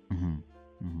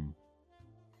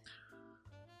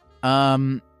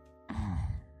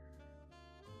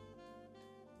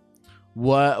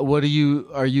 What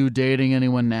are you dating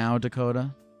anyone now,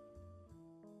 Dakota?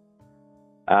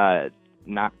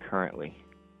 Not currently.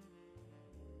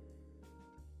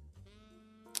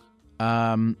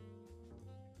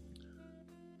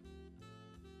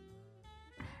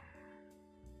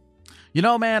 You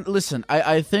know, man, listen,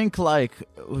 I think, like,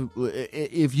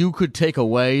 if you could take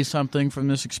away something from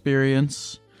this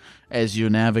experience as you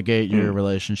navigate your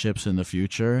relationships in the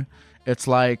future, it's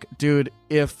like, dude,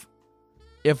 if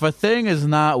a thing is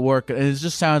not working, and it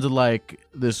just sounded like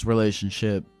this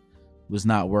relationship was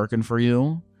not working for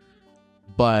you,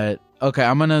 but, okay,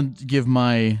 I'm going to give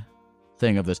my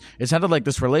thing of this. It sounded like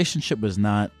this relationship was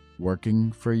not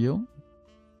working for you,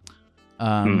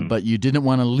 but you didn't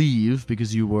want to leave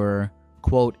because you were,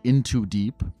 quote, in too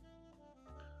deep.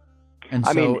 And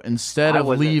I so mean, instead I of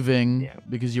wasn't- leaving yeah.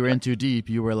 because you were in too deep,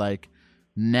 you were like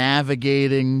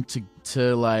navigating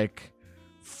to like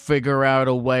figure out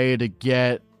a way to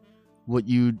get what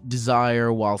you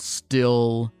desire while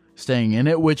still staying in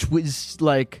it, which was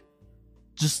like,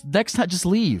 just next time, just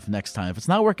leave next time. If it's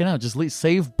not working out, just leave.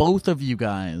 Save both of you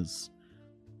guys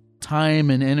time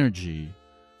and energy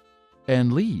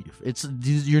and leave.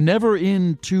 You're never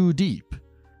in too deep.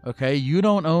 Okay? You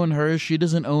don't own her, she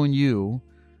doesn't own you.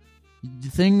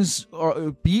 Things are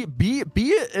be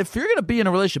if you're gonna be in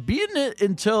a relationship, be in it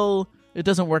until it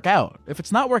doesn't work out. If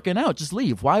it's not working out, just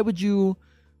leave. Why would you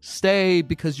stay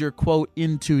because you're quote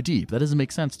in too deep? That doesn't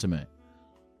make sense to me.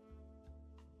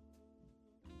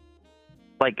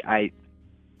 Like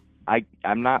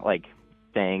I'm not like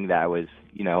saying that I was,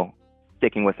 you know,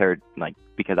 sticking with her like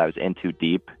because I was in too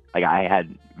deep. Like I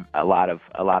had a lot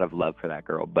of love for that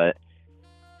girl, but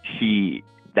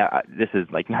this is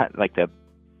like not like the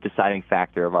deciding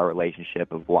factor of our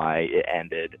relationship of why it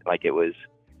ended. Like it was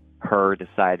her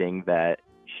deciding that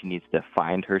she needs to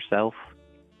find herself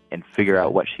and figure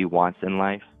out what she wants in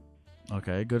life.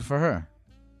 Okay, good for her.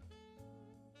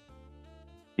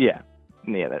 Yeah,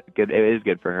 that's good. It is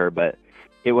good for her, but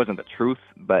it wasn't the truth.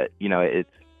 But you know,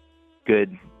 it's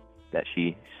good that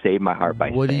she saved my heart by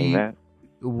saying that.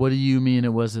 What do you mean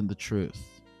it wasn't the truth?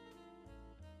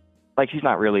 Like she's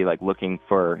not really like looking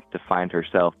to find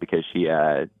herself because she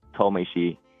told me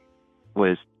she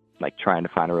was like trying to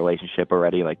find a relationship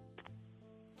already like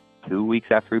 2 weeks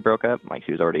after we broke up. Like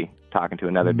she was already talking to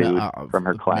another dude from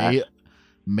her class.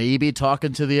 Maybe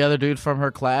talking to the other dude from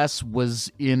her class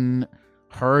was in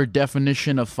her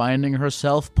definition of finding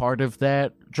herself part of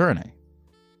that journey.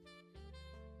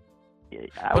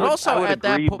 But also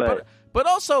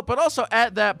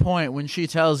at that point, when she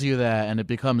tells you that and it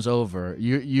becomes over,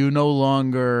 you no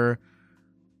longer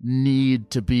need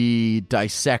to be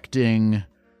dissecting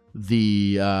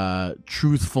the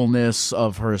truthfulness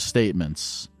of her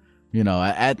statements. You know,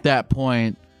 at that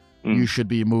point, you should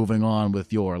be moving on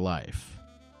with your life.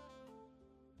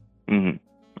 Mm-hmm.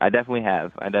 I definitely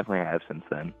have since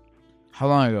then. How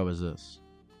long ago was this?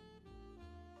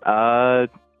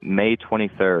 May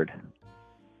 23rd.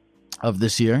 Of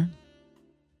this year?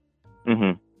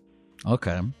 Mm-hmm.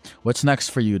 Okay. What's next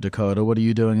for you, Dakota? What are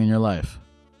you doing in your life?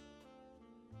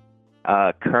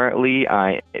 Currently,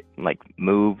 I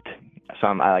moved. So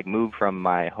I moved from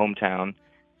my hometown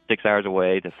 6 hours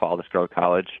away to Falls Grove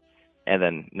College, and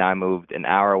then now I moved an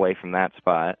hour away from that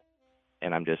spot,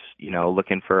 and I'm just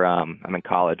looking for. I'm in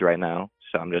college right now,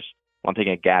 so I'm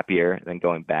taking a gap year and then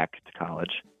going back to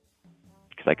college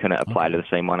because I couldn't apply to the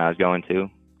same one I was going to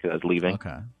because I was leaving.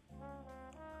 Okay.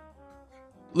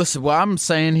 Listen, what I'm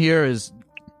saying here is,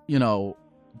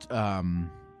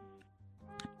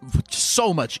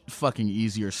 so much fucking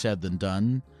easier said than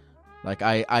done. Like,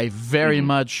 I very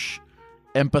much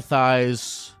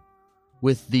empathize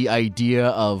with the idea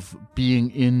of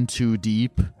being in too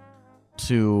deep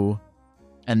and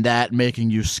that making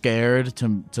you scared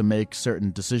to make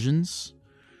certain decisions.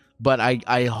 But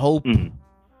I hope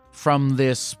from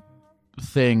this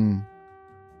thing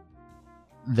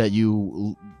that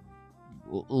you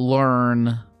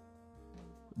learn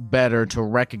better to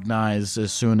recognize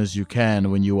as soon as you can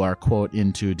when you are, quote,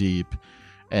 in too deep,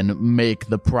 and make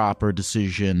the proper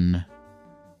decision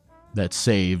that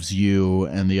saves you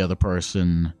and the other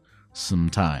person some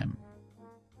time.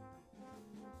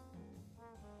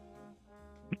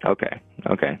 Okay.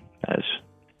 That's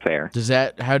fair.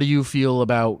 How do you feel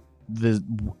about this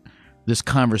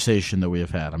conversation that we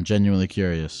have had? I'm genuinely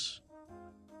curious.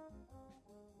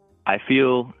 I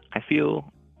feel,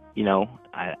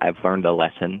 I've learned a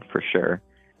lesson for sure.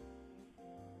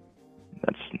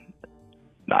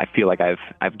 I feel like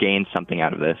I've gained something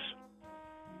out of this.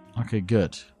 Okay,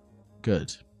 good.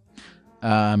 Dakota,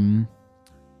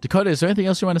 is there anything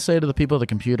else you want to say to the people at the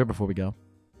computer before we go?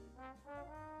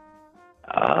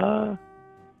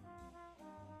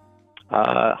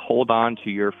 Hold on to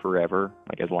your forever,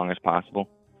 like as long as possible.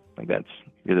 Like because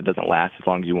it doesn't last as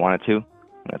long as you want it to.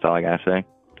 That's all I gotta say.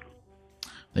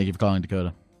 Thank you for calling,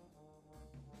 Dakota.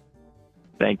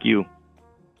 Thank you.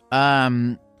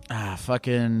 Dakota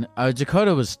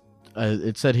was.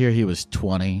 It said here he was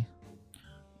 20.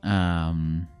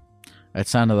 It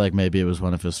sounded like maybe it was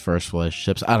one of his first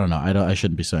relationships. I don't know. I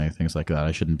shouldn't be saying things like that.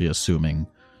 I shouldn't be assuming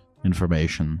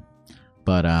information.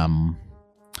 But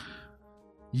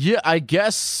yeah, I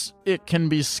guess it can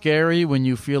be scary when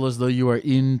you feel as though you are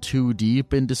in too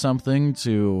deep into something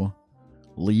to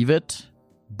leave it.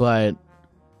 But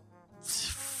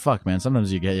fuck, man,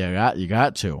 sometimes you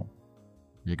got to.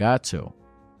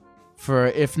 For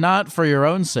if not for your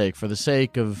own sake, for the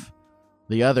sake of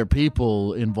the other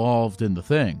people involved in the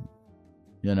thing,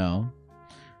 you know.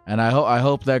 And I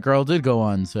hope that girl did go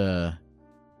on to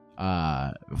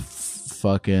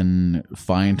fucking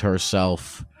find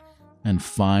herself and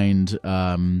find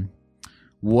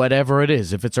whatever it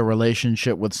is. If it's a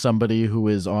relationship with somebody who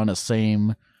is on a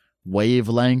same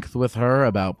wavelength with her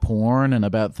about porn and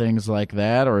about things like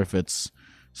that, or if it's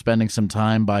spending some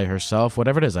time by herself,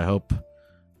 whatever it is, I hope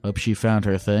she found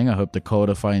her thing. I hope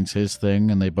Dakota finds his thing,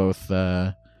 and they both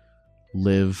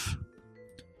live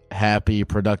happy,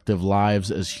 productive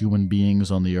lives as human beings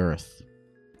on the earth.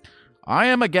 I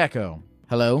am a gecko.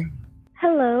 Hello?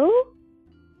 Hello?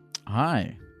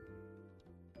 Hi.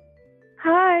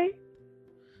 Hi.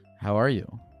 How are you?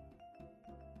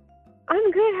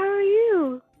 I'm good. How are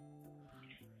you?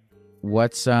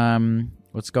 What's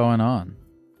going on?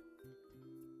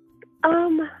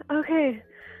 Okay.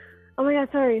 Oh my god,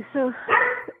 sorry. So,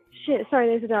 shit, sorry,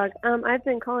 there's a dog. I've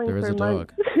been calling There is for a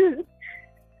months dog.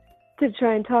 to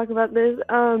try and talk about this.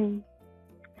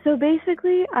 So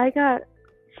basically, I got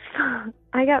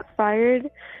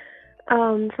fired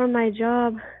from my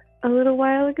job a little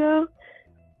while ago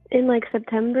in like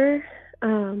September.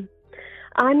 I'm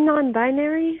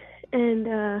non-binary,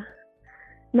 and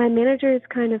my managers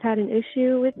kind of had an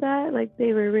issue with that. Like,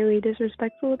 they were really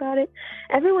disrespectful about it.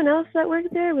 Everyone else that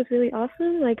worked there was really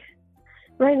awesome. Like,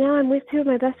 right now I'm with two of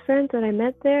my best friends that I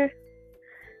met there.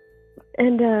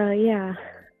 And, yeah.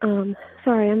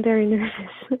 Sorry, I'm very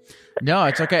nervous. No,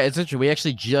 it's okay. It's interesting. We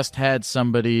actually just had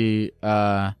somebody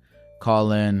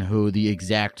call in who the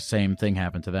exact same thing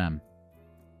happened to them.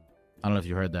 I don't know if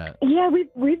you heard that. Yeah,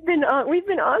 we've been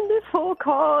on this whole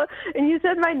call, and you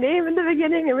said my name in the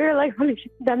beginning, and we were like, "Holy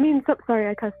shit, that means something." Sorry,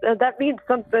 I cussed. That means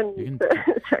something.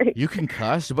 Sorry. You can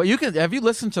cuss, but you can. Have you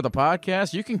listened to the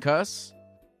podcast? You can cuss.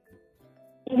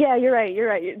 Yeah, you're right.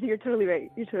 You're totally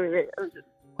right. You're totally right. You're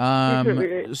totally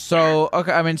right. So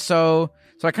okay, I mean, so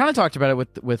I kind of talked about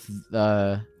it with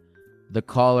the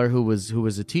caller who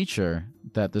was a teacher,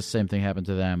 that the same thing happened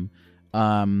to them.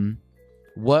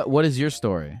 What is your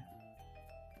story?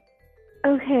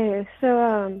 Okay,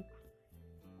 so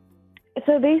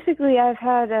basically I've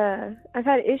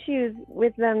had issues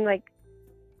with them, like,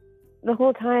 the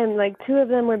whole time. Like, two of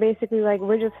them were basically like,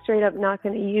 we're just straight up not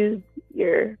going to use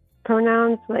your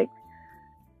pronouns. Like,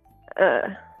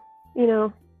 you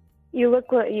know, you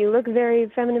look very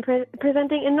feminine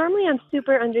presenting, and normally I'm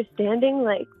super understanding.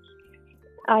 Like,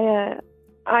 I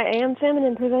am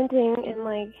feminine presenting, and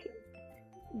like,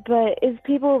 but it's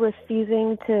people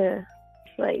refusing to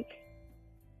like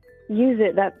use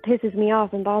it that pisses me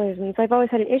off and bothers me. So I've always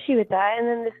had an issue with that. And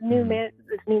then this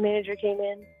new manager came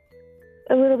in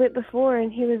a little bit before, and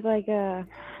he was like,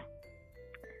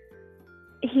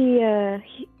 he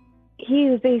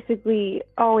was basically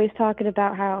always talking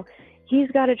about how he's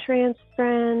got a trans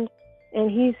friend and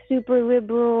he's super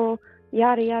liberal,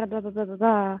 yada yada, blah blah blah blah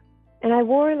blah. And I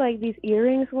wore like these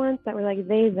earrings once that were like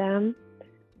they them,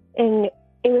 and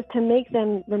it was to make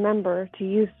them remember to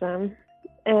use them.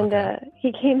 And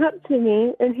he came up to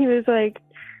me and he was like,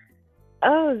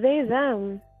 "Oh, they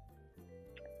them.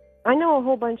 I know a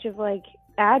whole bunch of like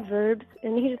adverbs,"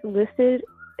 and he just listed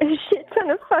a shit ton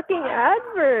of fucking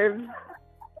adverbs.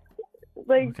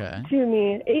 Like, to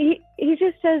me, he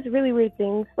just says really weird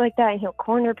things like that, and he'll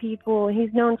corner people. And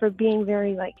he's known for being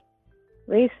very like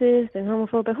racist and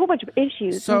homophobic, a whole bunch of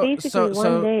issues. So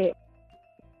one day.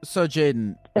 So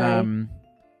Jaden,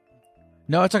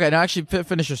 no, it's okay. No, actually,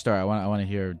 finish your story. I want to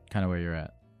hear kind of where you're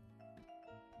at.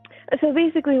 So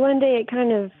basically, one day it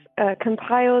kind of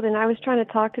compiled, and I was trying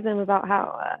to talk to them about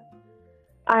how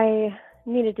I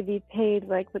needed to be paid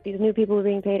like what these new people were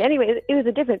being paid. Anyway, it was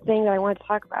a different thing that I wanted to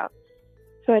talk about.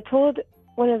 So I told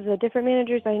one of the different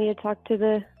managers I needed to talk to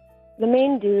the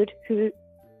main dude who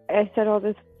I said all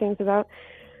these things about.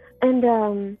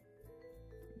 And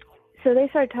so they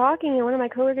started talking, and one of my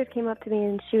coworkers came up to me,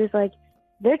 and she was like,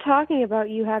 "They're talking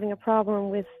about you having a problem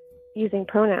with using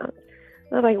pronouns."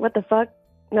 I was like, "What the fuck?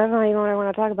 That's not even what I want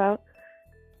to talk about."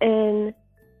 And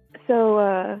so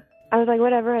I was like,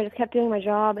 whatever. I just kept doing my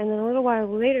job. And then a little while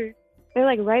later, they're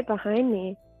like right behind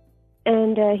me.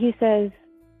 And he says,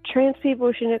 trans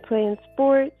people shouldn't play in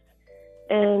sports.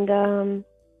 And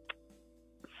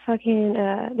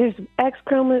there's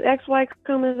XY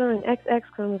chromosome and XX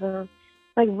chromosome.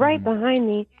 Like right behind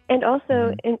me. And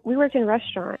also, we worked in a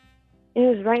restaurant. And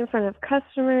it was right in front of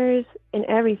customers and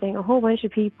everything, a whole bunch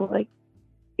of people, like,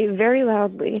 very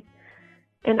loudly.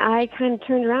 And I kind of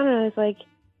turned around and I was like,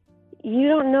 "You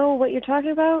don't know what you're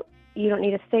talking about? You don't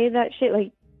need to say that shit.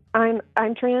 Like, I'm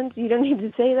trans. You don't need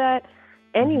to say that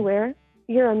anywhere.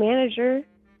 You're a manager. You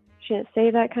shouldn't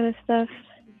say that kind of stuff."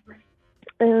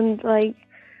 And, like,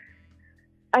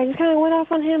 I just kind of went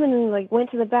off on him and then, like,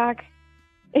 went to the back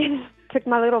and took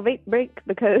my little vape break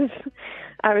because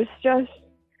I was stressed.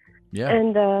 Yeah.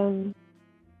 And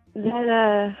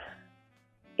then,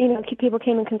 you know, people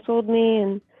came and consoled me.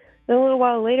 And then a little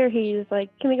while later, he was like,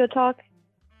 can we go talk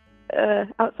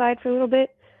outside for a little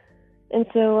bit? And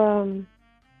so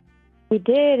we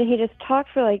did. And he just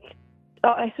talked for, like,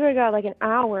 I swear to God, like an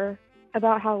hour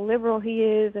about how liberal he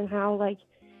is and how, like,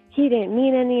 he didn't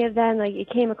mean any of that. And, like, it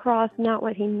came across not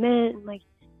what he meant. And, like,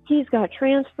 he's got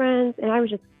trans friends. And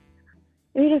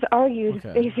we just argued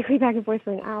basically back and forth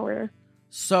for an hour.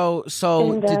 So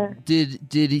and,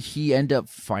 did he end up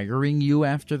firing you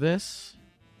after this?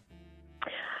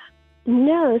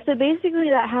 No. So basically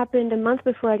that happened a month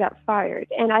before I got fired.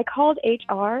 And I called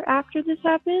HR after this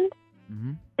happened.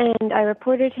 Mm-hmm. And I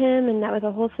reported him, and that was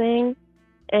a whole thing.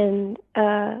 And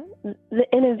an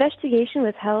investigation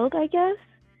was held, I guess.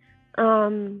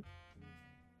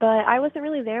 But I wasn't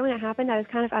really there when it happened. I was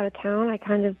kind of out of town. I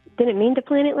kind of didn't mean to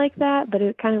plan it like that, but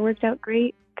it kind of worked out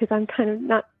great because I'm kind of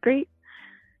not great.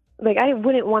 Like, I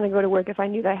wouldn't want to go to work if I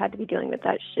knew that I had to be dealing with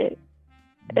that shit.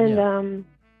 And,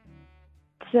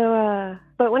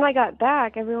 but when I got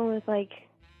back, everyone was like,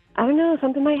 I don't know,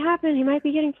 something might happen. He might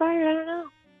be getting fired. I don't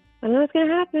know what's going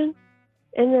to happen.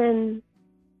 And then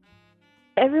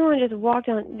everyone just walked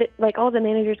on, like, all the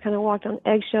managers kind of walked on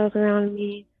eggshells around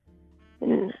me.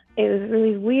 And it was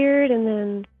really weird. And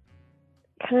then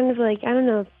kind of like, I don't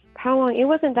know how long, it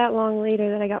wasn't that long later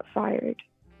that I got fired.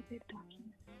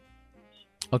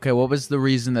 Okay, what was the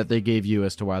reason that they gave you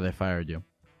as to why they fired you?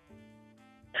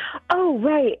 Oh,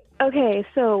 right. Okay,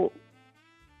 so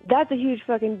that's a huge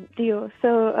fucking deal.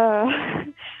 So,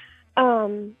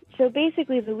 so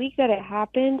basically the week that it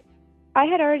happened, I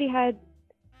had already had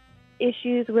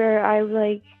issues where I,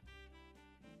 like,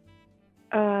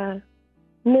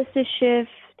 missed a shift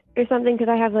or something because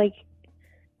I have, like,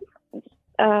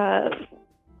 I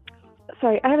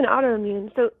have an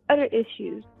autoimmune, so other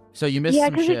issues. So you missed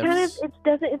some shifts. Yeah,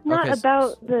 because it's not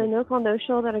about the no call no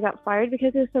show that I got fired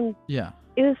because it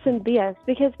was some BS.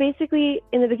 Because basically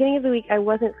in the beginning of the week I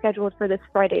wasn't scheduled for this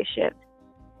Friday shift,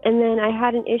 and then I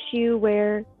had an issue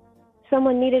where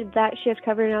someone needed that shift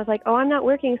covered, and I was like, oh, I'm not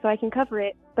working, so I can cover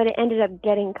it. But it ended up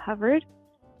getting covered,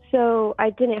 so I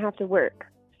didn't have to work.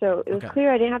 So it was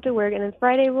clear I didn't have to work. And then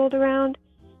Friday rolled around,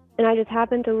 and I just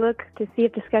happened to look to see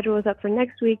if the schedule was up for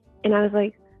next week, and I was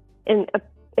like,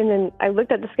 and then I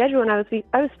looked at the schedule, and I was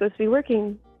supposed to be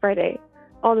working Friday.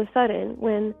 All of a sudden,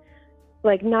 when,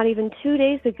 like, not even 2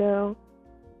 days ago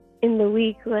in the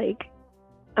week, like,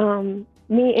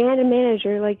 me and a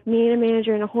manager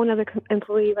and a whole other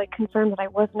employee, like, confirmed that I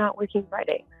was not working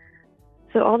Friday.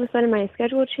 So all of a sudden my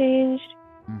schedule changed,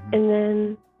 and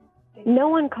then no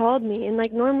one called me. And,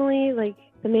 like, normally, like,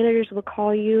 the managers will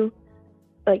call you,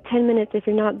 like, 10 minutes. If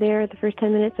you're not there the first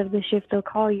 10 minutes of the shift, they'll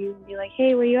call you and be like,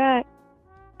 hey, where you at?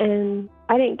 And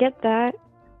I didn't get that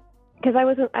because I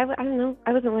don't know,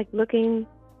 I wasn't, like, looking.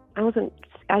 I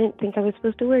didn't think I was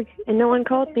supposed to work, and no one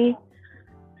called me.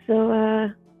 So,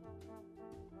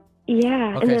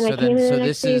 yeah. Okay, and then so I came in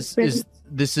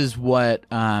this is what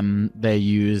they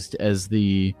used as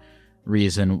the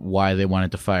reason why they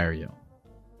wanted to fire you.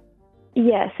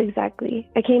 Yes, exactly.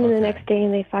 I came in the next day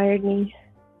and they fired me.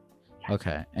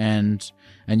 Okay, and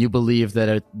you believe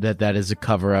that that is a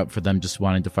cover up for them just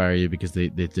wanting to fire you because they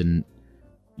didn't,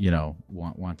 you know,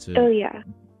 want to. Oh yeah.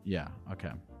 Yeah.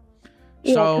 Okay.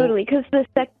 Yeah, totally. Because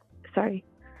sorry.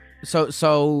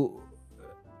 So,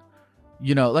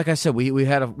 you know, like I said, we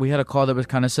had a call that was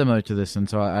kind of similar to this, and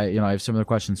so I have similar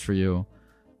questions for you.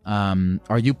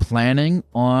 Are you planning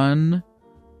on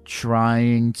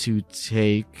trying to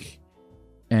take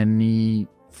any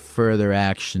further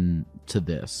action to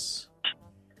this?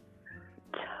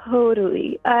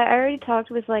 Totally. I already talked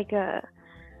with, like, an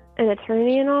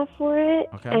attorney and all for it.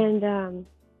 Okay. And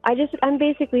I'm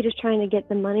basically just trying to get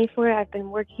the money for it. I've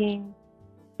been working,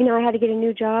 you know, I had to get a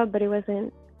new job, but it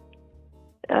wasn't,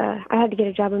 I had to get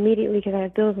a job immediately because I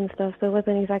had bills and stuff, so it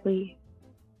wasn't exactly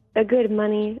a good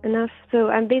money enough. So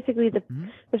I'm basically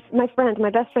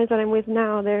my best friends that I'm with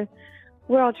now,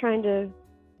 we're all trying to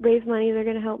raise money. They're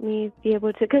going to help me be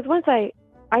able to, because once I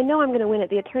know I'm going to win it.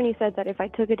 The attorney said that if I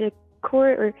took it to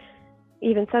court or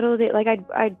even settled it, like,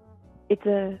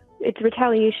 it's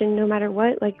retaliation no matter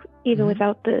what, like, even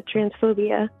without the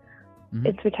transphobia,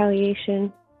 it's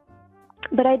retaliation.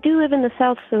 But I do live in the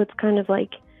South, so it's kind of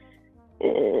like,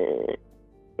 you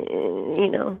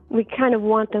know, we kind of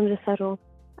want them to settle.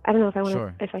 I don't know if I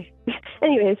want to,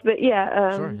 anyways, but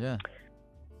yeah.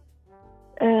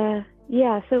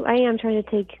 Yeah, so I am trying to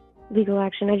take legal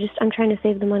action. I'm trying to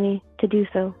save the money to do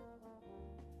so.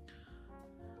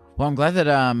 Well, I'm glad that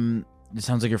it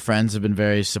sounds like your friends have been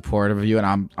very supportive of you,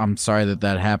 and I'm sorry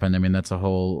that happened. I mean, that's a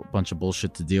whole bunch of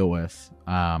bullshit to deal with.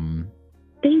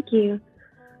 Thank you.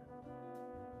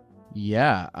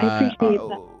 Yeah. I appreciate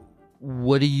that.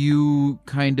 What are you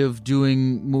kind of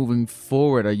doing moving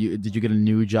forward? Did you get a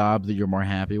new job that you're more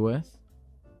happy with?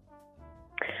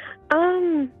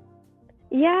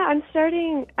 Yeah,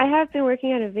 I have been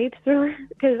working at a vape store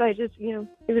because I just, it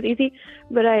was easy.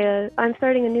 But I'm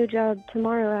starting a new job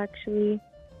tomorrow, actually,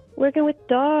 working with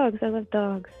dogs. I love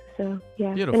dogs. So,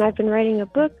 yeah. Beautiful. And I've been writing a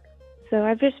book. So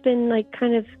I've just been,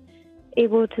 kind of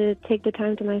able to take the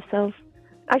time to myself.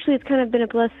 Actually, it's kind of been a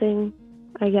blessing,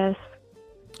 I guess.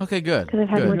 Okay, good. Because I've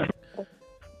had more time.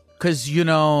 Because,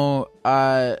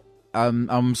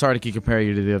 I'm sorry to keep comparing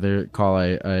you to the other call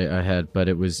I had, but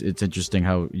it's interesting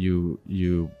how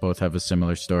you both have a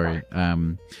similar story.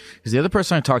 Because the other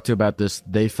person I talked to about this,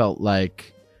 they felt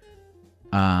like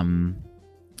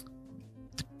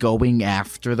going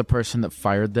after the person that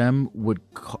fired them would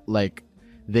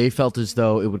they felt as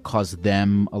though it would cause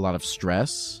them a lot of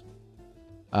stress.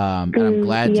 And I'm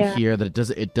glad to hear that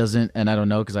it doesn't, and I don't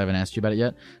know because I haven't asked you about it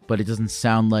yet, but it doesn't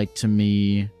sound like to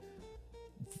me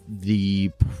the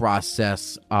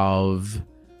process of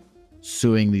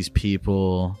suing these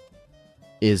people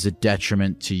is a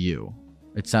detriment to you.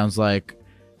 It sounds like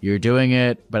you're doing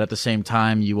it, but at the same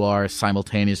time you are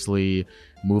simultaneously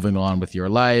moving on with your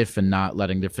life and not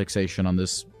letting the fixation on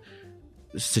this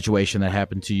situation that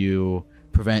happened to you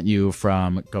prevent you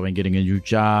from getting a new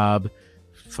job,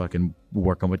 fucking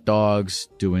working with dogs,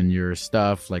 doing your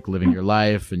stuff, living your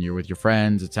life, and you're with your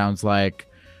friends. It sounds like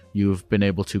you've been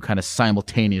able to kind of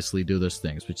simultaneously do those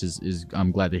things, which is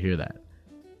I'm glad to hear that.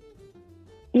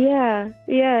 Yeah.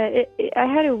 I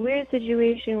had a weird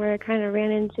situation where I kind of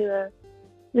ran into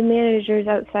the managers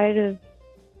outside of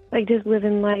just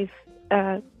living life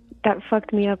that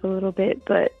fucked me up a little bit,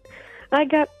 but I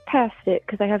got past it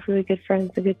because I have really good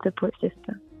friends, a good support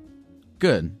system.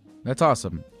 Good. That's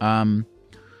awesome. Jaden,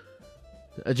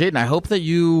 I hope that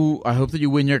you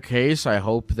win your case. I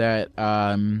hope that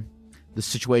the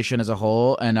situation as a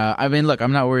whole, and I mean, look,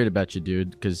 I'm not worried about you,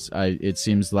 dude, because it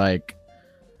seems like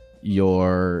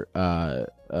you're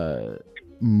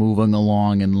moving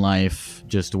along in life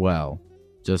just well,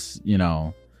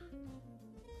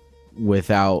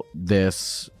 without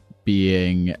this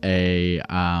being a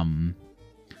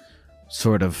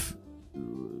sort of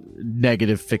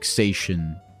negative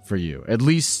fixation for you. At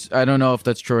least I don't know if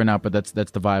that's true or not, but that's the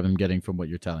vibe I'm getting from what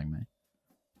you're telling me.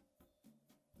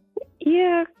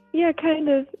 Yeah, kind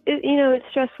of. It's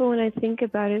stressful when I think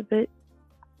about it, but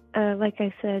like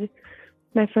I said,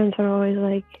 my friends are always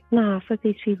like, nah, fuck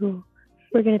these people.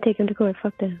 We're going to take them to court.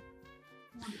 Fuck them.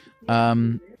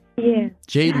 Yeah.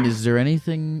 Jaden, is there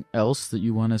anything else that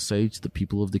you want to say to the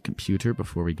people of the computer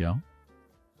before we go?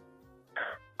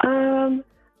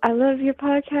 I love your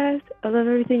podcast. I love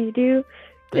everything you do.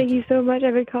 Thank you so much.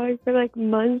 I've been calling for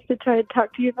months to try to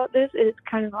talk to you about this. It's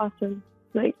kind of awesome.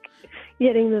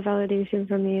 Getting the validation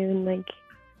from you and I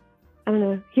don't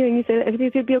know, hearing you say that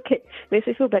everything's going to be okay makes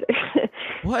me feel better.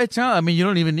 Well, you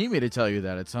don't even need me to tell you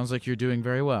that. It sounds like you're doing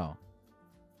very well.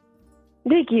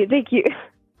 Thank you.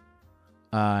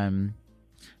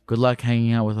 Good luck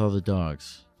hanging out with all the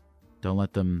dogs. Don't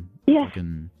let them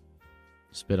fucking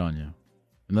spit on you.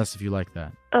 Unless if you like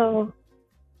that. Oh.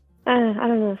 I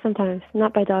don't know, sometimes.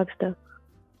 Not by dogs, though.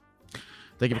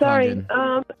 Thank you for calling,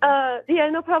 Jaden. Yeah,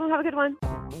 no problem. Have a good one.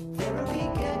 Therapy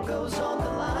Get goes on the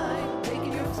line,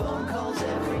 taking your phone calls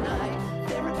every night.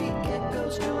 Therapy Get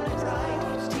goes doing it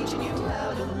right. He's teaching you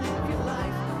how to live your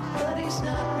life, but he's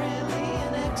not really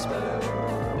an expert.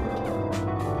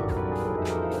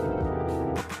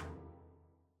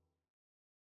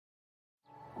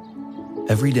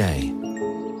 Every day,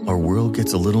 our world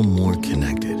gets a little more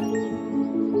connected,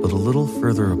 but a little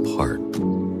further apart.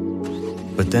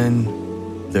 But then,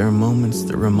 there are moments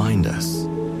that remind us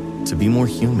to be more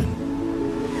human.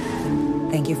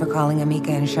 Thank you for calling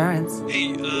Amica Insurance.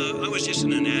 Hey, I was just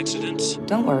in an accident.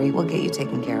 Don't worry, we'll get you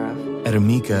taken care of. At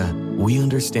Amica, we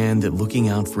understand that looking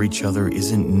out for each other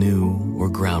isn't new or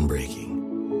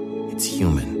groundbreaking. It's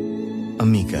human.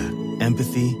 Amica,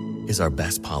 empathy is our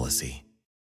best policy.